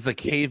it. It's the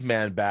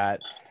caveman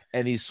bat,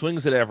 and he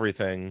swings at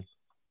everything.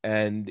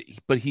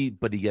 But he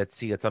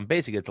gets on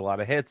base, he gets a lot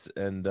of hits,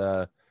 and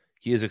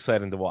he is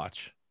exciting to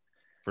watch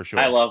for sure.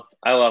 I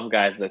love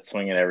guys that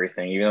swing at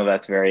everything, even though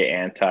that's very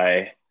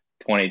anti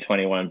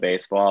 2021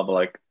 baseball, but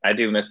like I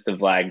do miss the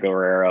Vlad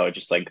Guerrero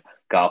just like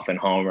golfing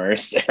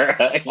homers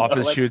off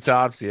his shoe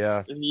tops.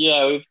 Yeah,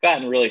 we've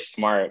gotten really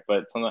smart,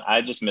 but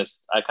I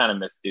kind of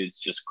miss dudes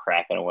just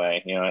cracking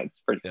away. You know, it's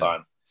pretty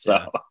fun.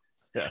 So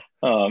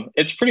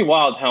it's pretty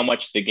wild how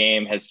much the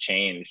game has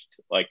changed.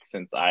 Like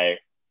since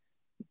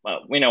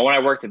when I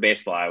worked at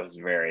baseball, I was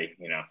very,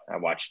 you know, I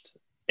watched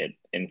it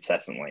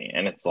incessantly,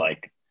 and it's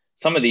like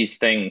some of these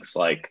things,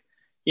 like,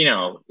 you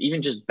know,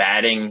 even just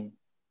batting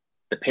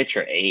the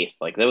pitcher eighth,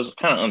 like that was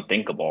kind of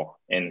unthinkable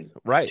in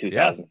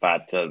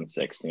 2005,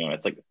 2006. You know,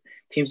 it's like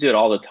teams do it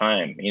all the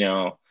time. You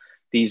know,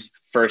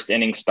 these first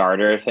inning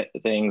starter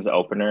things,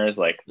 openers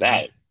like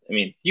that. I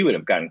mean, you would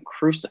have gotten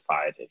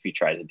crucified if you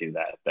tried to do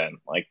that then.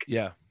 Like,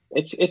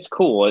 it's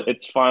cool.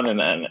 It's fun.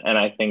 And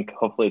I think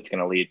hopefully it's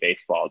going to lead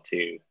baseball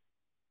to,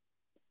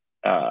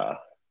 I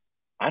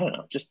don't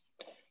know, just,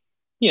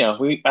 you know,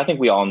 I think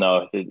we all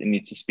know it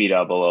needs to speed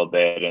up a little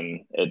bit,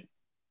 and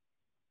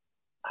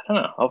I don't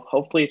know.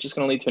 Hopefully, it's just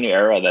going to lead to a new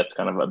era that's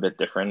kind of a bit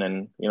different,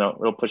 and you know,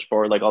 it'll push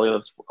forward like all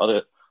the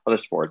other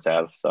sports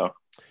have. So,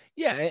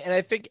 yeah, and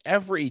I think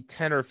every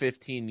 10 or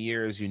 15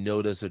 years, you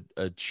notice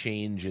a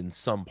change in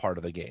some part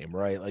of the game,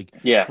 right? Like,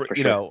 for you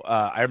sure. know,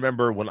 I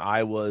remember when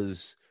I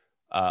was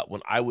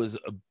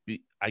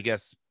I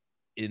guess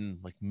in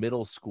like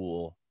middle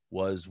school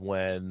was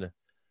when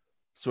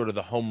sort of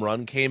the home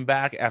run came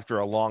back after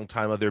a long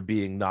time of there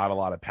being not a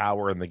lot of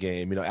power in the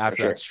game. You know,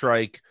 after that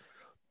strike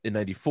in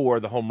 94,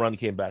 the home run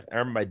came back. I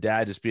remember my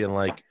dad just being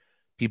like,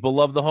 people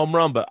love the home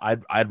run, but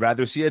I'd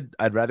rather see a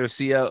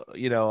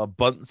a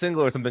bunt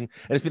single or something.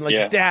 And it's been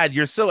like, Dad,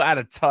 you're so out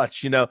of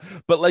touch,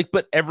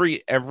 But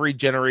every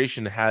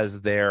generation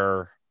has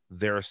their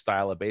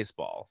style of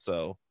baseball.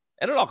 So,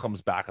 and it all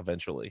comes back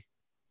eventually.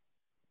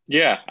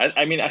 Yeah,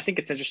 I mean, I think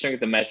it's interesting with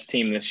the Mets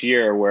team this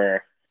year,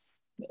 where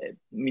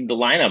the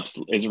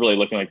lineups is really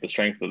looking like the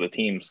strength of the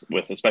teams,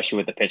 especially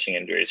with the pitching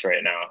injuries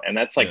right now, and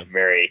that's like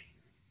very,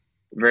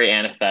 very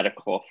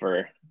antithetical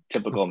for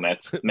typical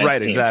Mets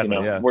right, teams. Exactly,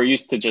 We're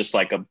used to just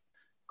like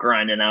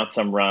grinding out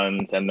some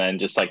runs, and then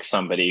just like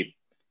somebody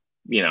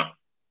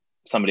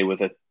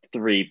with a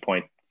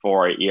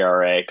 3.4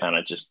 ERA kind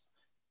of just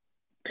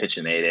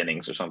pitching 8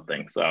 innings or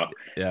something. So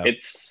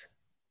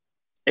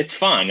it's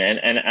fun,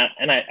 and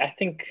I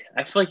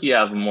feel like you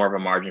have more of a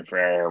margin for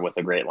error with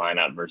a great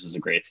lineup versus a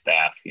great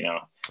staff.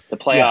 The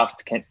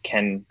playoffs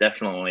can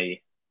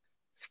definitely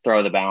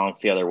throw the balance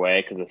the other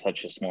way because it's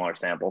such a smaller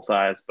sample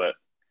size, but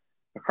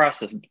across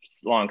this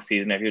long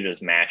season, if you're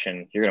just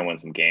mashing, you're going to win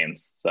some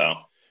games. So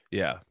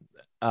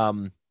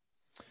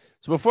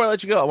so before I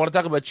let you go, I want to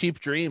talk about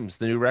Cheap Dreams,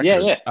 the new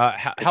record.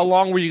 How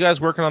long were you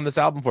guys working on this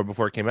album for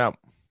before it came out?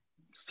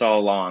 So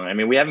long. I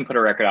mean, we haven't put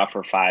a record out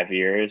for 5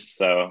 years,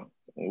 so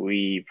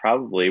we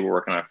probably were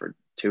working on it for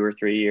 2 or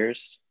 3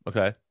 years.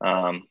 Okay.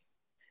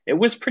 It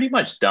was pretty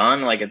much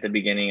done like at the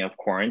beginning of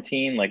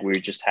quarantine. Like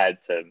we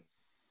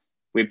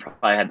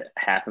probably had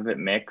half of it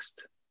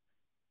mixed,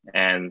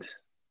 and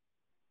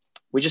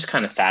we just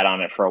kind of sat on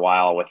it for a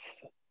while with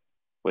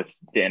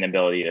the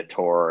inability to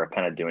tour or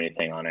kind of do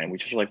anything on it. We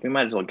just were like, we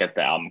might as well get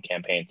the album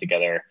campaign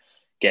together,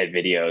 get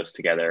videos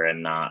together,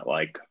 and not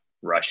like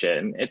rush it.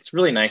 And it's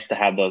really nice to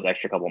have those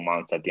extra couple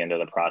months at the end of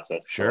the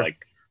process to like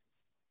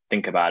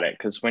think about it.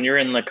 Because when you're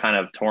in the kind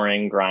of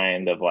touring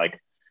grind of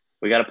like,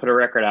 we got to put a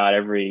record out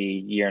every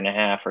year and a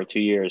half or 2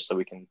 years so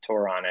we can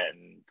tour on it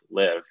and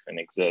live and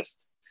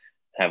exist,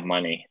 have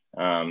money.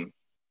 I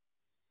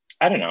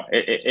don't know.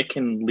 It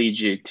can lead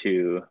you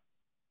to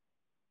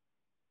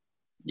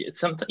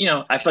something.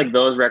 I feel like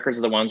those records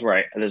are the ones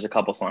where there's a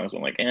couple songs where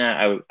I'm like,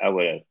 I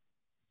would have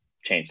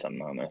changed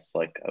something on this.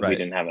 Like we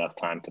didn't have enough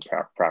time to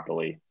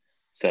properly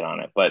sit on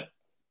it. But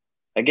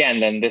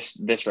again, then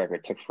this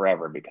record took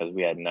forever because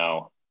we had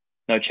no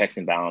checks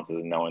and balances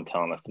and no one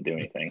telling us to do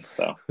anything.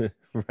 So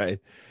right.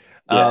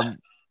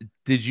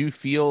 Did you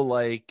feel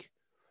like,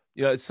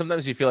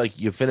 sometimes you feel like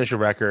you finish a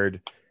record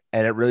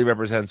and it really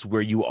represents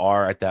where you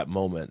are at that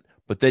moment,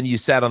 but then you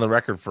sat on the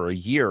record for a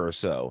year or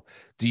so.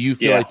 Do you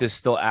feel like this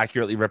still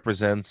accurately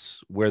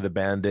represents where the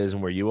band is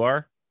and where you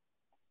are?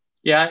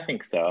 Yeah, I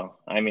think so.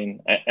 I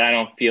mean, I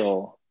don't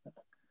feel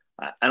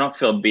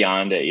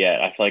beyond it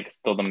yet. I feel like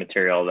still the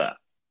material that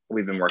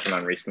we've been working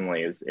on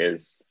recently is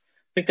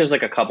I think there's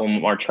like a couple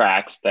more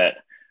tracks that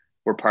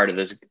were part of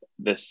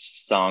this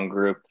song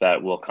group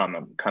that will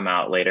come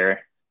out later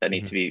that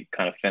need to be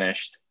kind of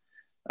finished.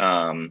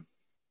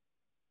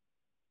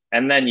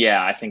 And then,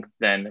 I think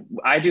then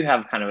I do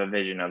have kind of a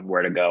vision of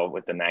where to go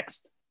with the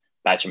next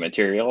batch of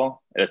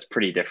material. It's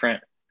pretty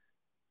different.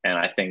 And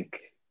I think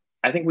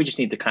we just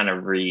need to kind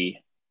of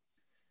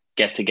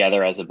get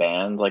together as a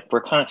band. Like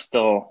we're kind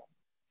of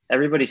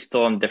everybody's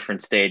still in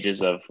different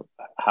stages of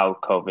how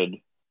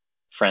COVID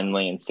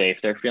friendly and safe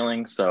they're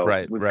feeling. So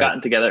we've gotten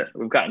together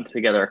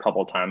a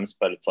couple of times,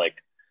 but it's like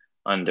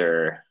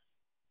under,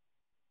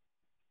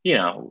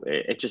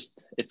 it's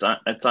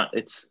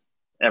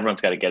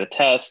everyone's got to get a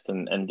test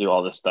and do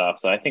all this stuff.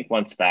 So I think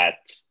once that,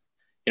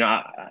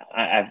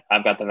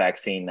 I've got the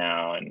vaccine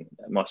now and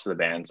most of the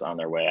band's on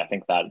their way. I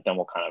think that then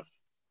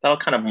that'll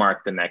kind of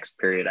mark the next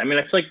period. I mean,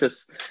 I feel like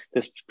this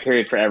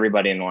period for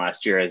everybody in the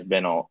last year has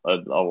been a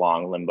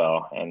long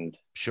limbo. And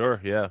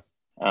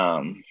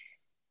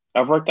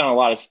I've worked on a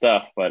lot of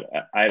stuff, but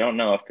I don't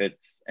know if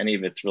any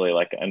of it's really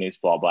like a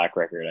Newsfall Black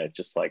record. I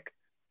just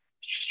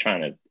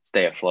trying to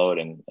stay afloat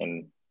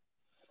and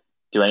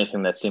do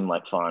anything that seemed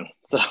like fun.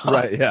 So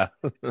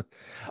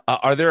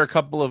are there a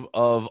couple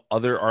of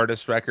other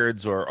artists'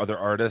 records or other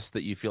artists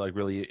that you feel like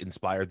really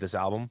inspired this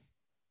album?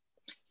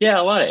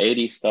 Yeah, a lot of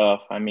 80s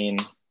stuff. I mean,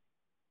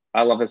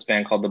 I love this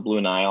band called the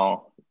Blue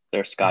Nile.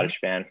 They're a Scottish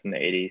band from the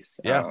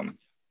 80s.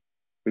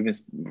 We've been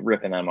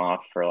ripping them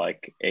off for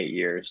like 9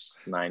 years.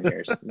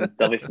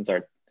 Definitely since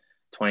our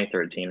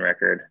 2013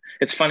 record.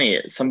 It's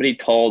funny. Somebody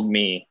told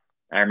me,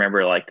 I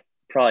remember like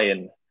probably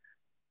in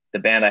the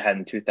band I had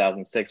in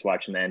 2006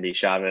 watching the Andy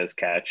Chavez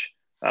catch,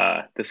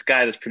 this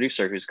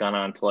producer who's gone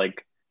on to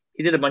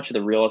he did a bunch of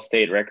the Real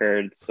Estate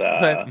records,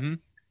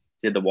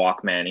 did the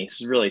Walkman.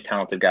 He's a really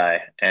talented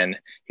guy. And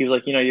he was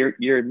like,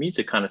 your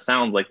music kind of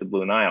sounds like the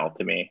Blue Nile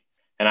to me.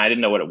 And I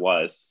didn't know what it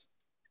was.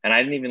 And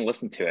I didn't even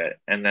listen to it.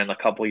 And then a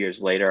couple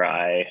years later,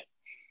 I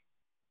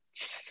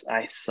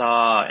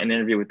saw an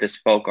interview with this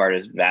folk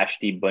artist,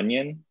 Vashti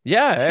Bunyan.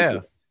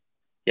 Yeah.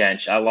 And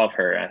I love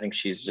her. I think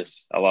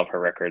I love her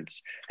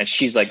records. And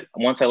she's like,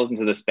 once I listened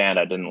to this band,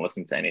 I didn't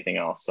listen to anything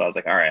else. So I was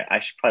like, all right, I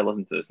should probably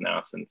listen to this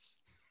now since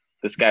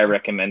this guy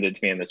recommended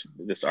to me, and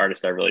this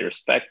artist I really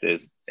respect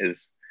is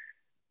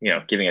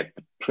giving it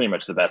pretty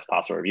much the best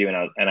possible review.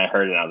 And I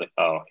heard it and I was like,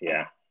 oh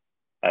yeah,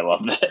 I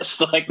love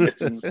this. Like,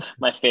 this is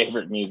my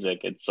favorite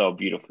music. It's so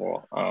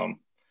beautiful.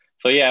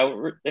 So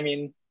yeah, I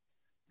mean,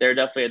 they're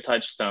definitely a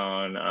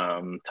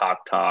touchstone.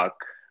 Talk Talk.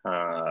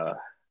 I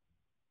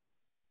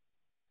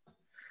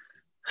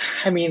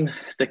mean,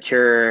 The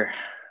Cure.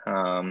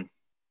 I'm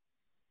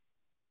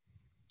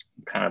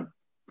kind of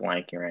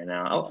blanking right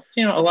now.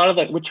 You know, a lot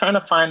of we're trying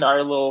to find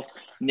our little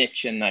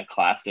niche in that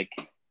classic,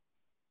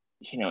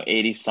 you know,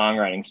 80s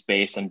songwriting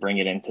space and bring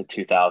it into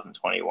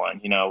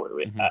 2021. You know,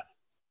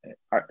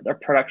 our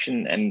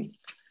production and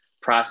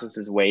process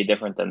is way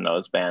different than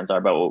those bands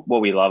are. But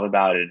what we love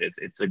about it is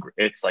it's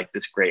like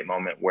this great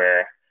moment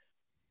where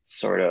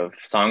sort of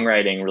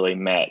songwriting really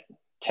met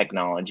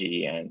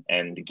technology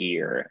and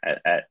gear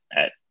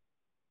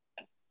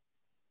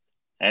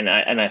and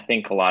I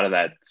think a lot of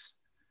that's,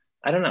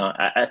 I don't know.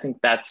 I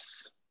think that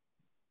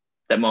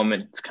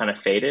moment's kind of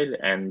faded,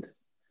 and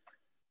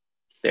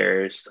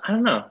there's, I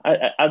don't know.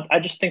 I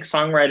just think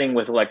songwriting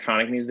with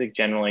electronic music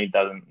generally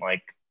doesn't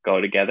like go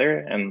together,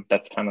 and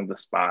that's kind of the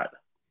spot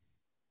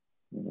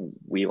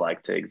we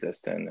like to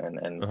exist in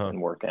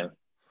and work in.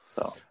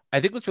 So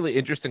I think what's really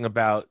interesting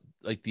about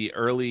like the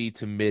early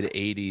to mid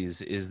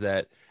 80s is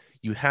that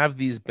you have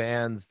these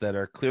bands that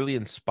are clearly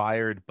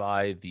inspired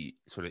by the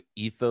sort of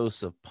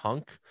ethos of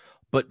punk,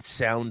 but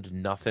sound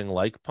nothing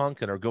like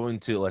punk, and are going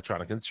to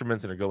electronic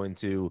instruments and are going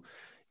to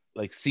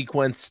like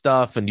sequence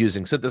stuff and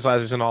using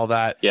synthesizers and all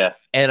that. Yeah.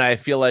 And I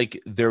feel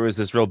like there was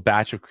this real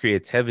batch of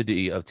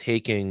creativity of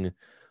taking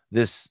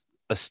this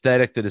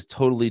aesthetic that is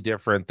totally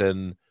different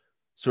than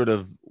sort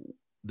of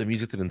the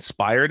music that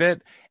inspired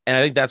it. And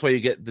I think that's why you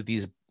get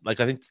these,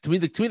 like, I think to me,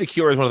 the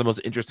Cure is one of the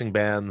most interesting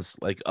bands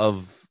like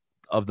of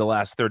the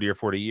last 30 or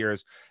 40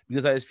 years,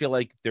 because I just feel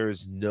like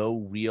there's no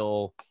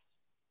real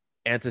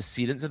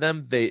antecedent to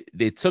them. They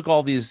took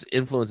all these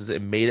influences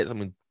and made it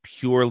something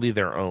purely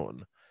their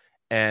own.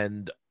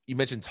 And you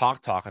mentioned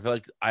Talk Talk. I feel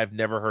like I've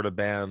never heard a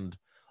band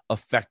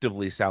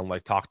effectively sound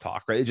like Talk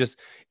Talk, right? It's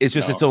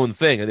just its own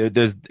thing. And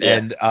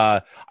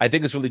I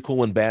think it's really cool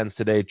when bands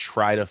today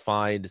try to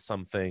find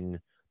something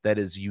that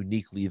is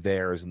uniquely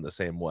theirs in the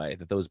same way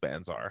that those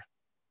bands are.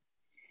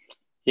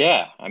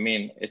 Yeah, I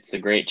mean, it's a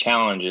great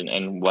challenge,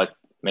 and what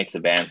makes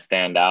a band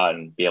stand out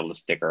and be able to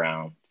stick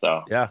around.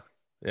 So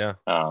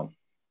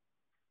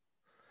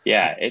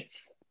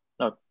it's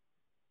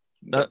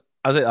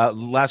I'll say,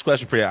 last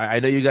question for you.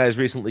 I know you guys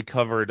recently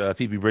covered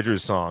Phoebe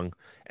Bridgers' song,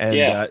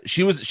 and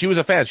she was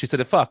a fan. She said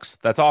it fucks.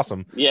 That's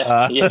awesome.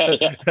 Yeah. You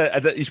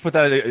should put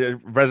that in a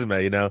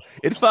resume. You know,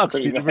 it fucks.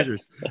 Phoebe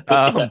Bridgers.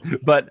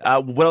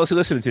 But what else are you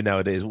listening to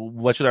nowadays?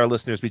 What should our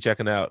listeners be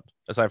checking out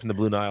aside from the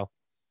Blue Nile?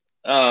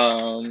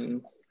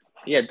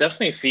 Yeah,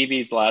 definitely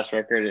Phoebe's last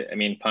record. I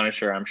mean,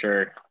 Punisher, I'm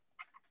sure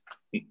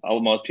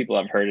most people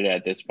have heard it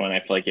at this point. I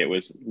feel like it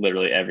was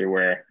literally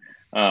everywhere.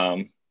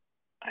 I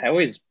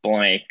always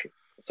blank,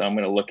 so I'm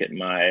going to look at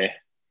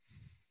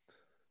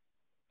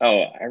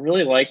I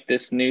really like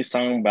this new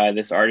song by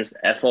this artist,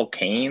 Ethel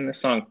Cain, the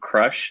song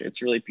Crush.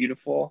 It's really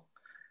beautiful.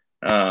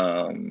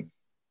 I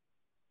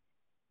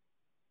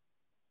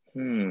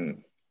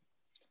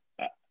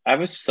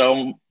was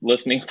so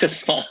listening to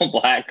Small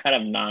Black kind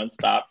of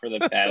nonstop for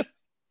the past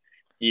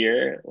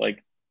year,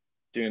 like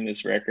doing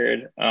this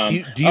record.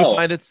 Do you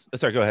find it's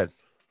sorry, go ahead.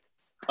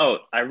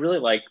 I really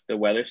like The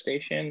Weather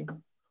Station.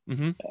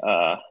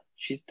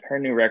 Her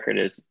new record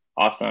is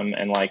awesome,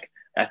 and like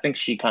I think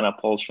she kind of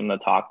pulls from the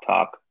Talk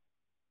Talk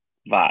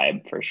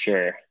vibe for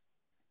sure.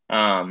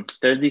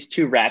 There's these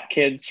two rap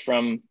kids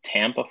from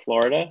Tampa,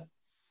 Florida,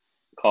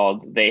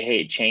 called They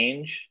Hate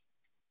Change.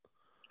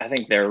 I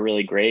think they're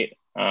really great.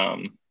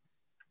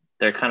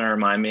 They kind of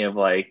remind me of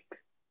like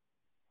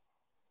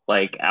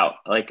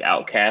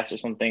Outkast or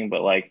something,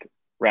 but like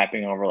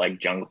rapping over like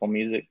jungle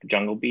music,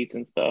 jungle beats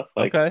and stuff.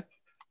 Like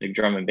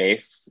drum and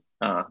bass.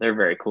 They're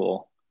very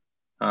cool.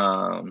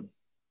 I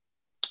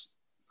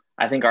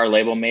think our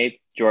label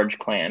mate, George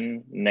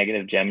Clanton,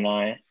 Negative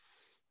Gemini,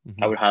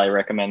 I would highly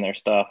recommend their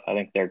stuff. I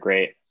think they're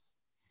great.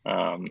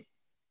 100%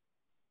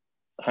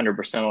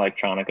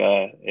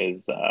 Electronica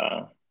is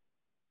our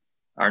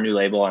new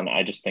label, and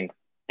I just think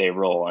they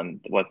roll,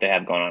 and what they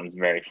have going on is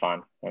very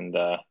fun, and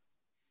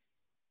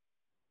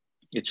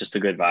it's just a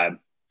good vibe.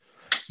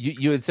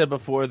 You had said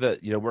before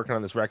that, you know, working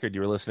on this record,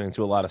 you were listening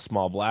to a lot of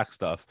Small Black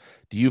stuff.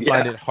 Do you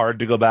find it hard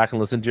to go back and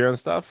listen to your own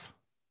stuff?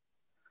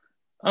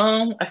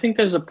 I think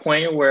there's a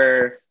point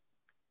where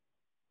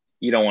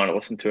you don't want to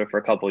listen to it for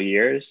a couple of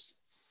years,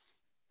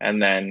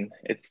 and then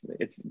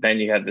then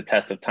you have the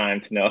test of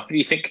time to know if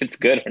you think it's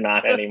good or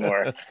not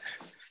anymore.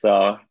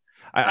 So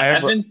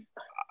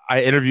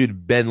I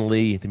interviewed Ben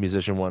Lee, the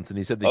musician, once, and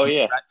he said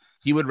that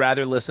he would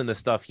rather listen to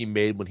stuff he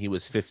made when he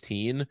was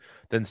 15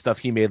 than stuff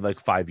he made like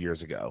 5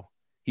 years ago.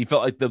 He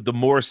felt like the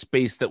more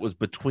space that was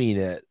between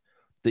it,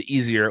 the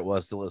easier it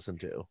was to listen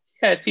to.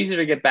 Yeah, it's easier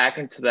to get back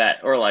into that,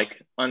 or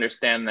like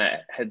understand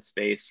that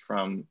headspace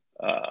from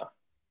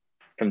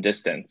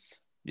distance.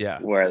 Yeah,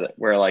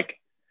 where like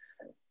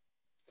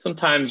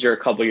sometimes you're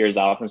a couple years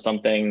out from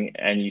something,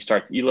 and you just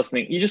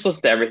listen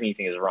to everything you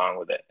think is wrong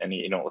with it, and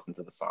you don't listen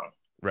to the song.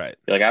 Right.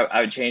 You're like,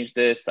 I would change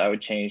this, I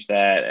would change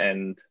that,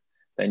 and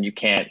then you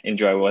can't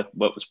enjoy what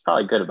was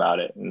probably good about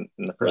it in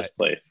the first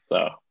place.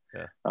 So,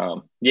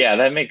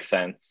 that makes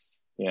sense.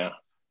 Yeah.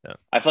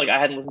 I feel like I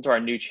hadn't listened to our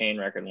New Chain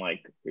record,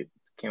 like it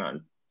came out in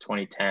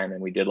 2010,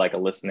 and we did like a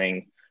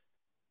listening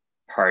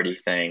party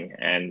thing,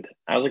 and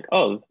I was like,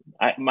 oh,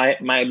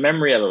 my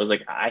memory of it was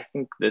like, I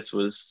think this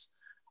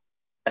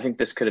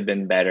could have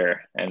been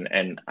better,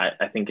 and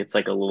I think it's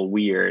like a little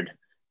weird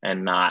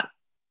and not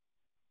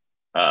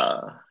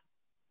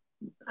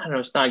I don't know,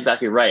 it's not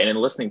exactly right. And in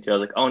listening to it, I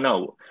was like, oh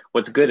no,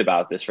 what's good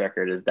about this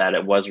record is that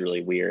it was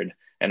really weird,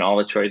 and all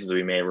the choices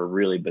we made were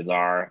really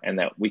bizarre, and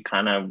that we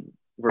kind of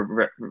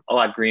were a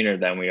lot greener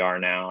than we are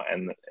now,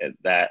 and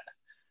that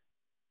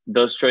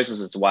those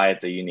choices is why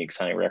it's a unique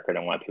sounding record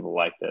and why people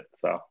liked it.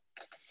 So.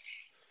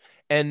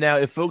 And now,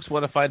 if folks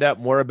want to find out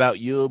more about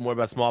you, more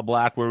about Small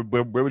Black, where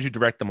would you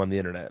direct them on the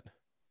internet?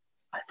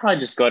 I'd probably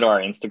just go to our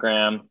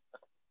Instagram,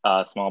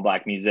 Small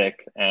Black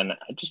Music, and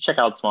just check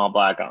out Small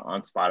Black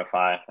on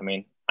Spotify. I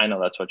mean, I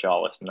know that's what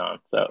y'all listen on,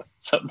 so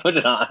put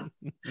it on,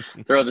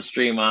 throw the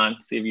stream on,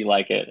 see if you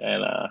like it,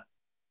 and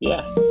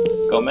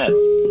go Mets.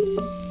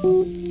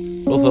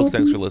 Well, folks,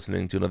 thanks for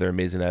listening to another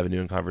Amazing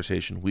Avenue in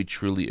Conversation. We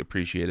truly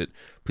appreciate it.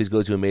 Please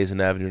go to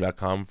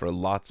AmazingAvenue.com for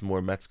lots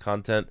more Mets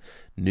content,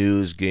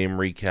 news, game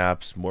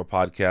recaps, more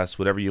podcasts,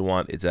 whatever you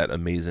want. It's at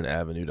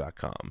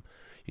AmazingAvenue.com.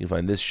 You can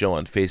find this show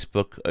on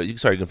Facebook. You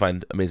can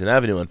find Amazing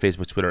Avenue on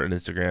Facebook, Twitter, and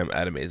Instagram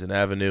at Amazing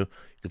Avenue.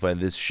 You can find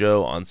this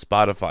show on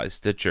Spotify,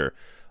 Stitcher,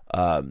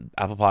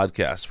 Apple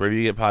Podcasts. Wherever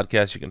you get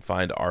podcasts, you can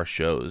find our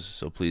shows.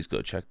 So please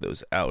go check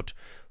those out.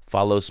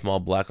 Follow Small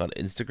Black on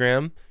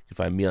Instagram. You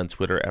can find me on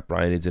Twitter at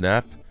Brian Needs an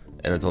App.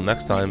 And until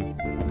next time,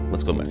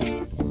 let's go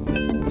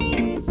Mets.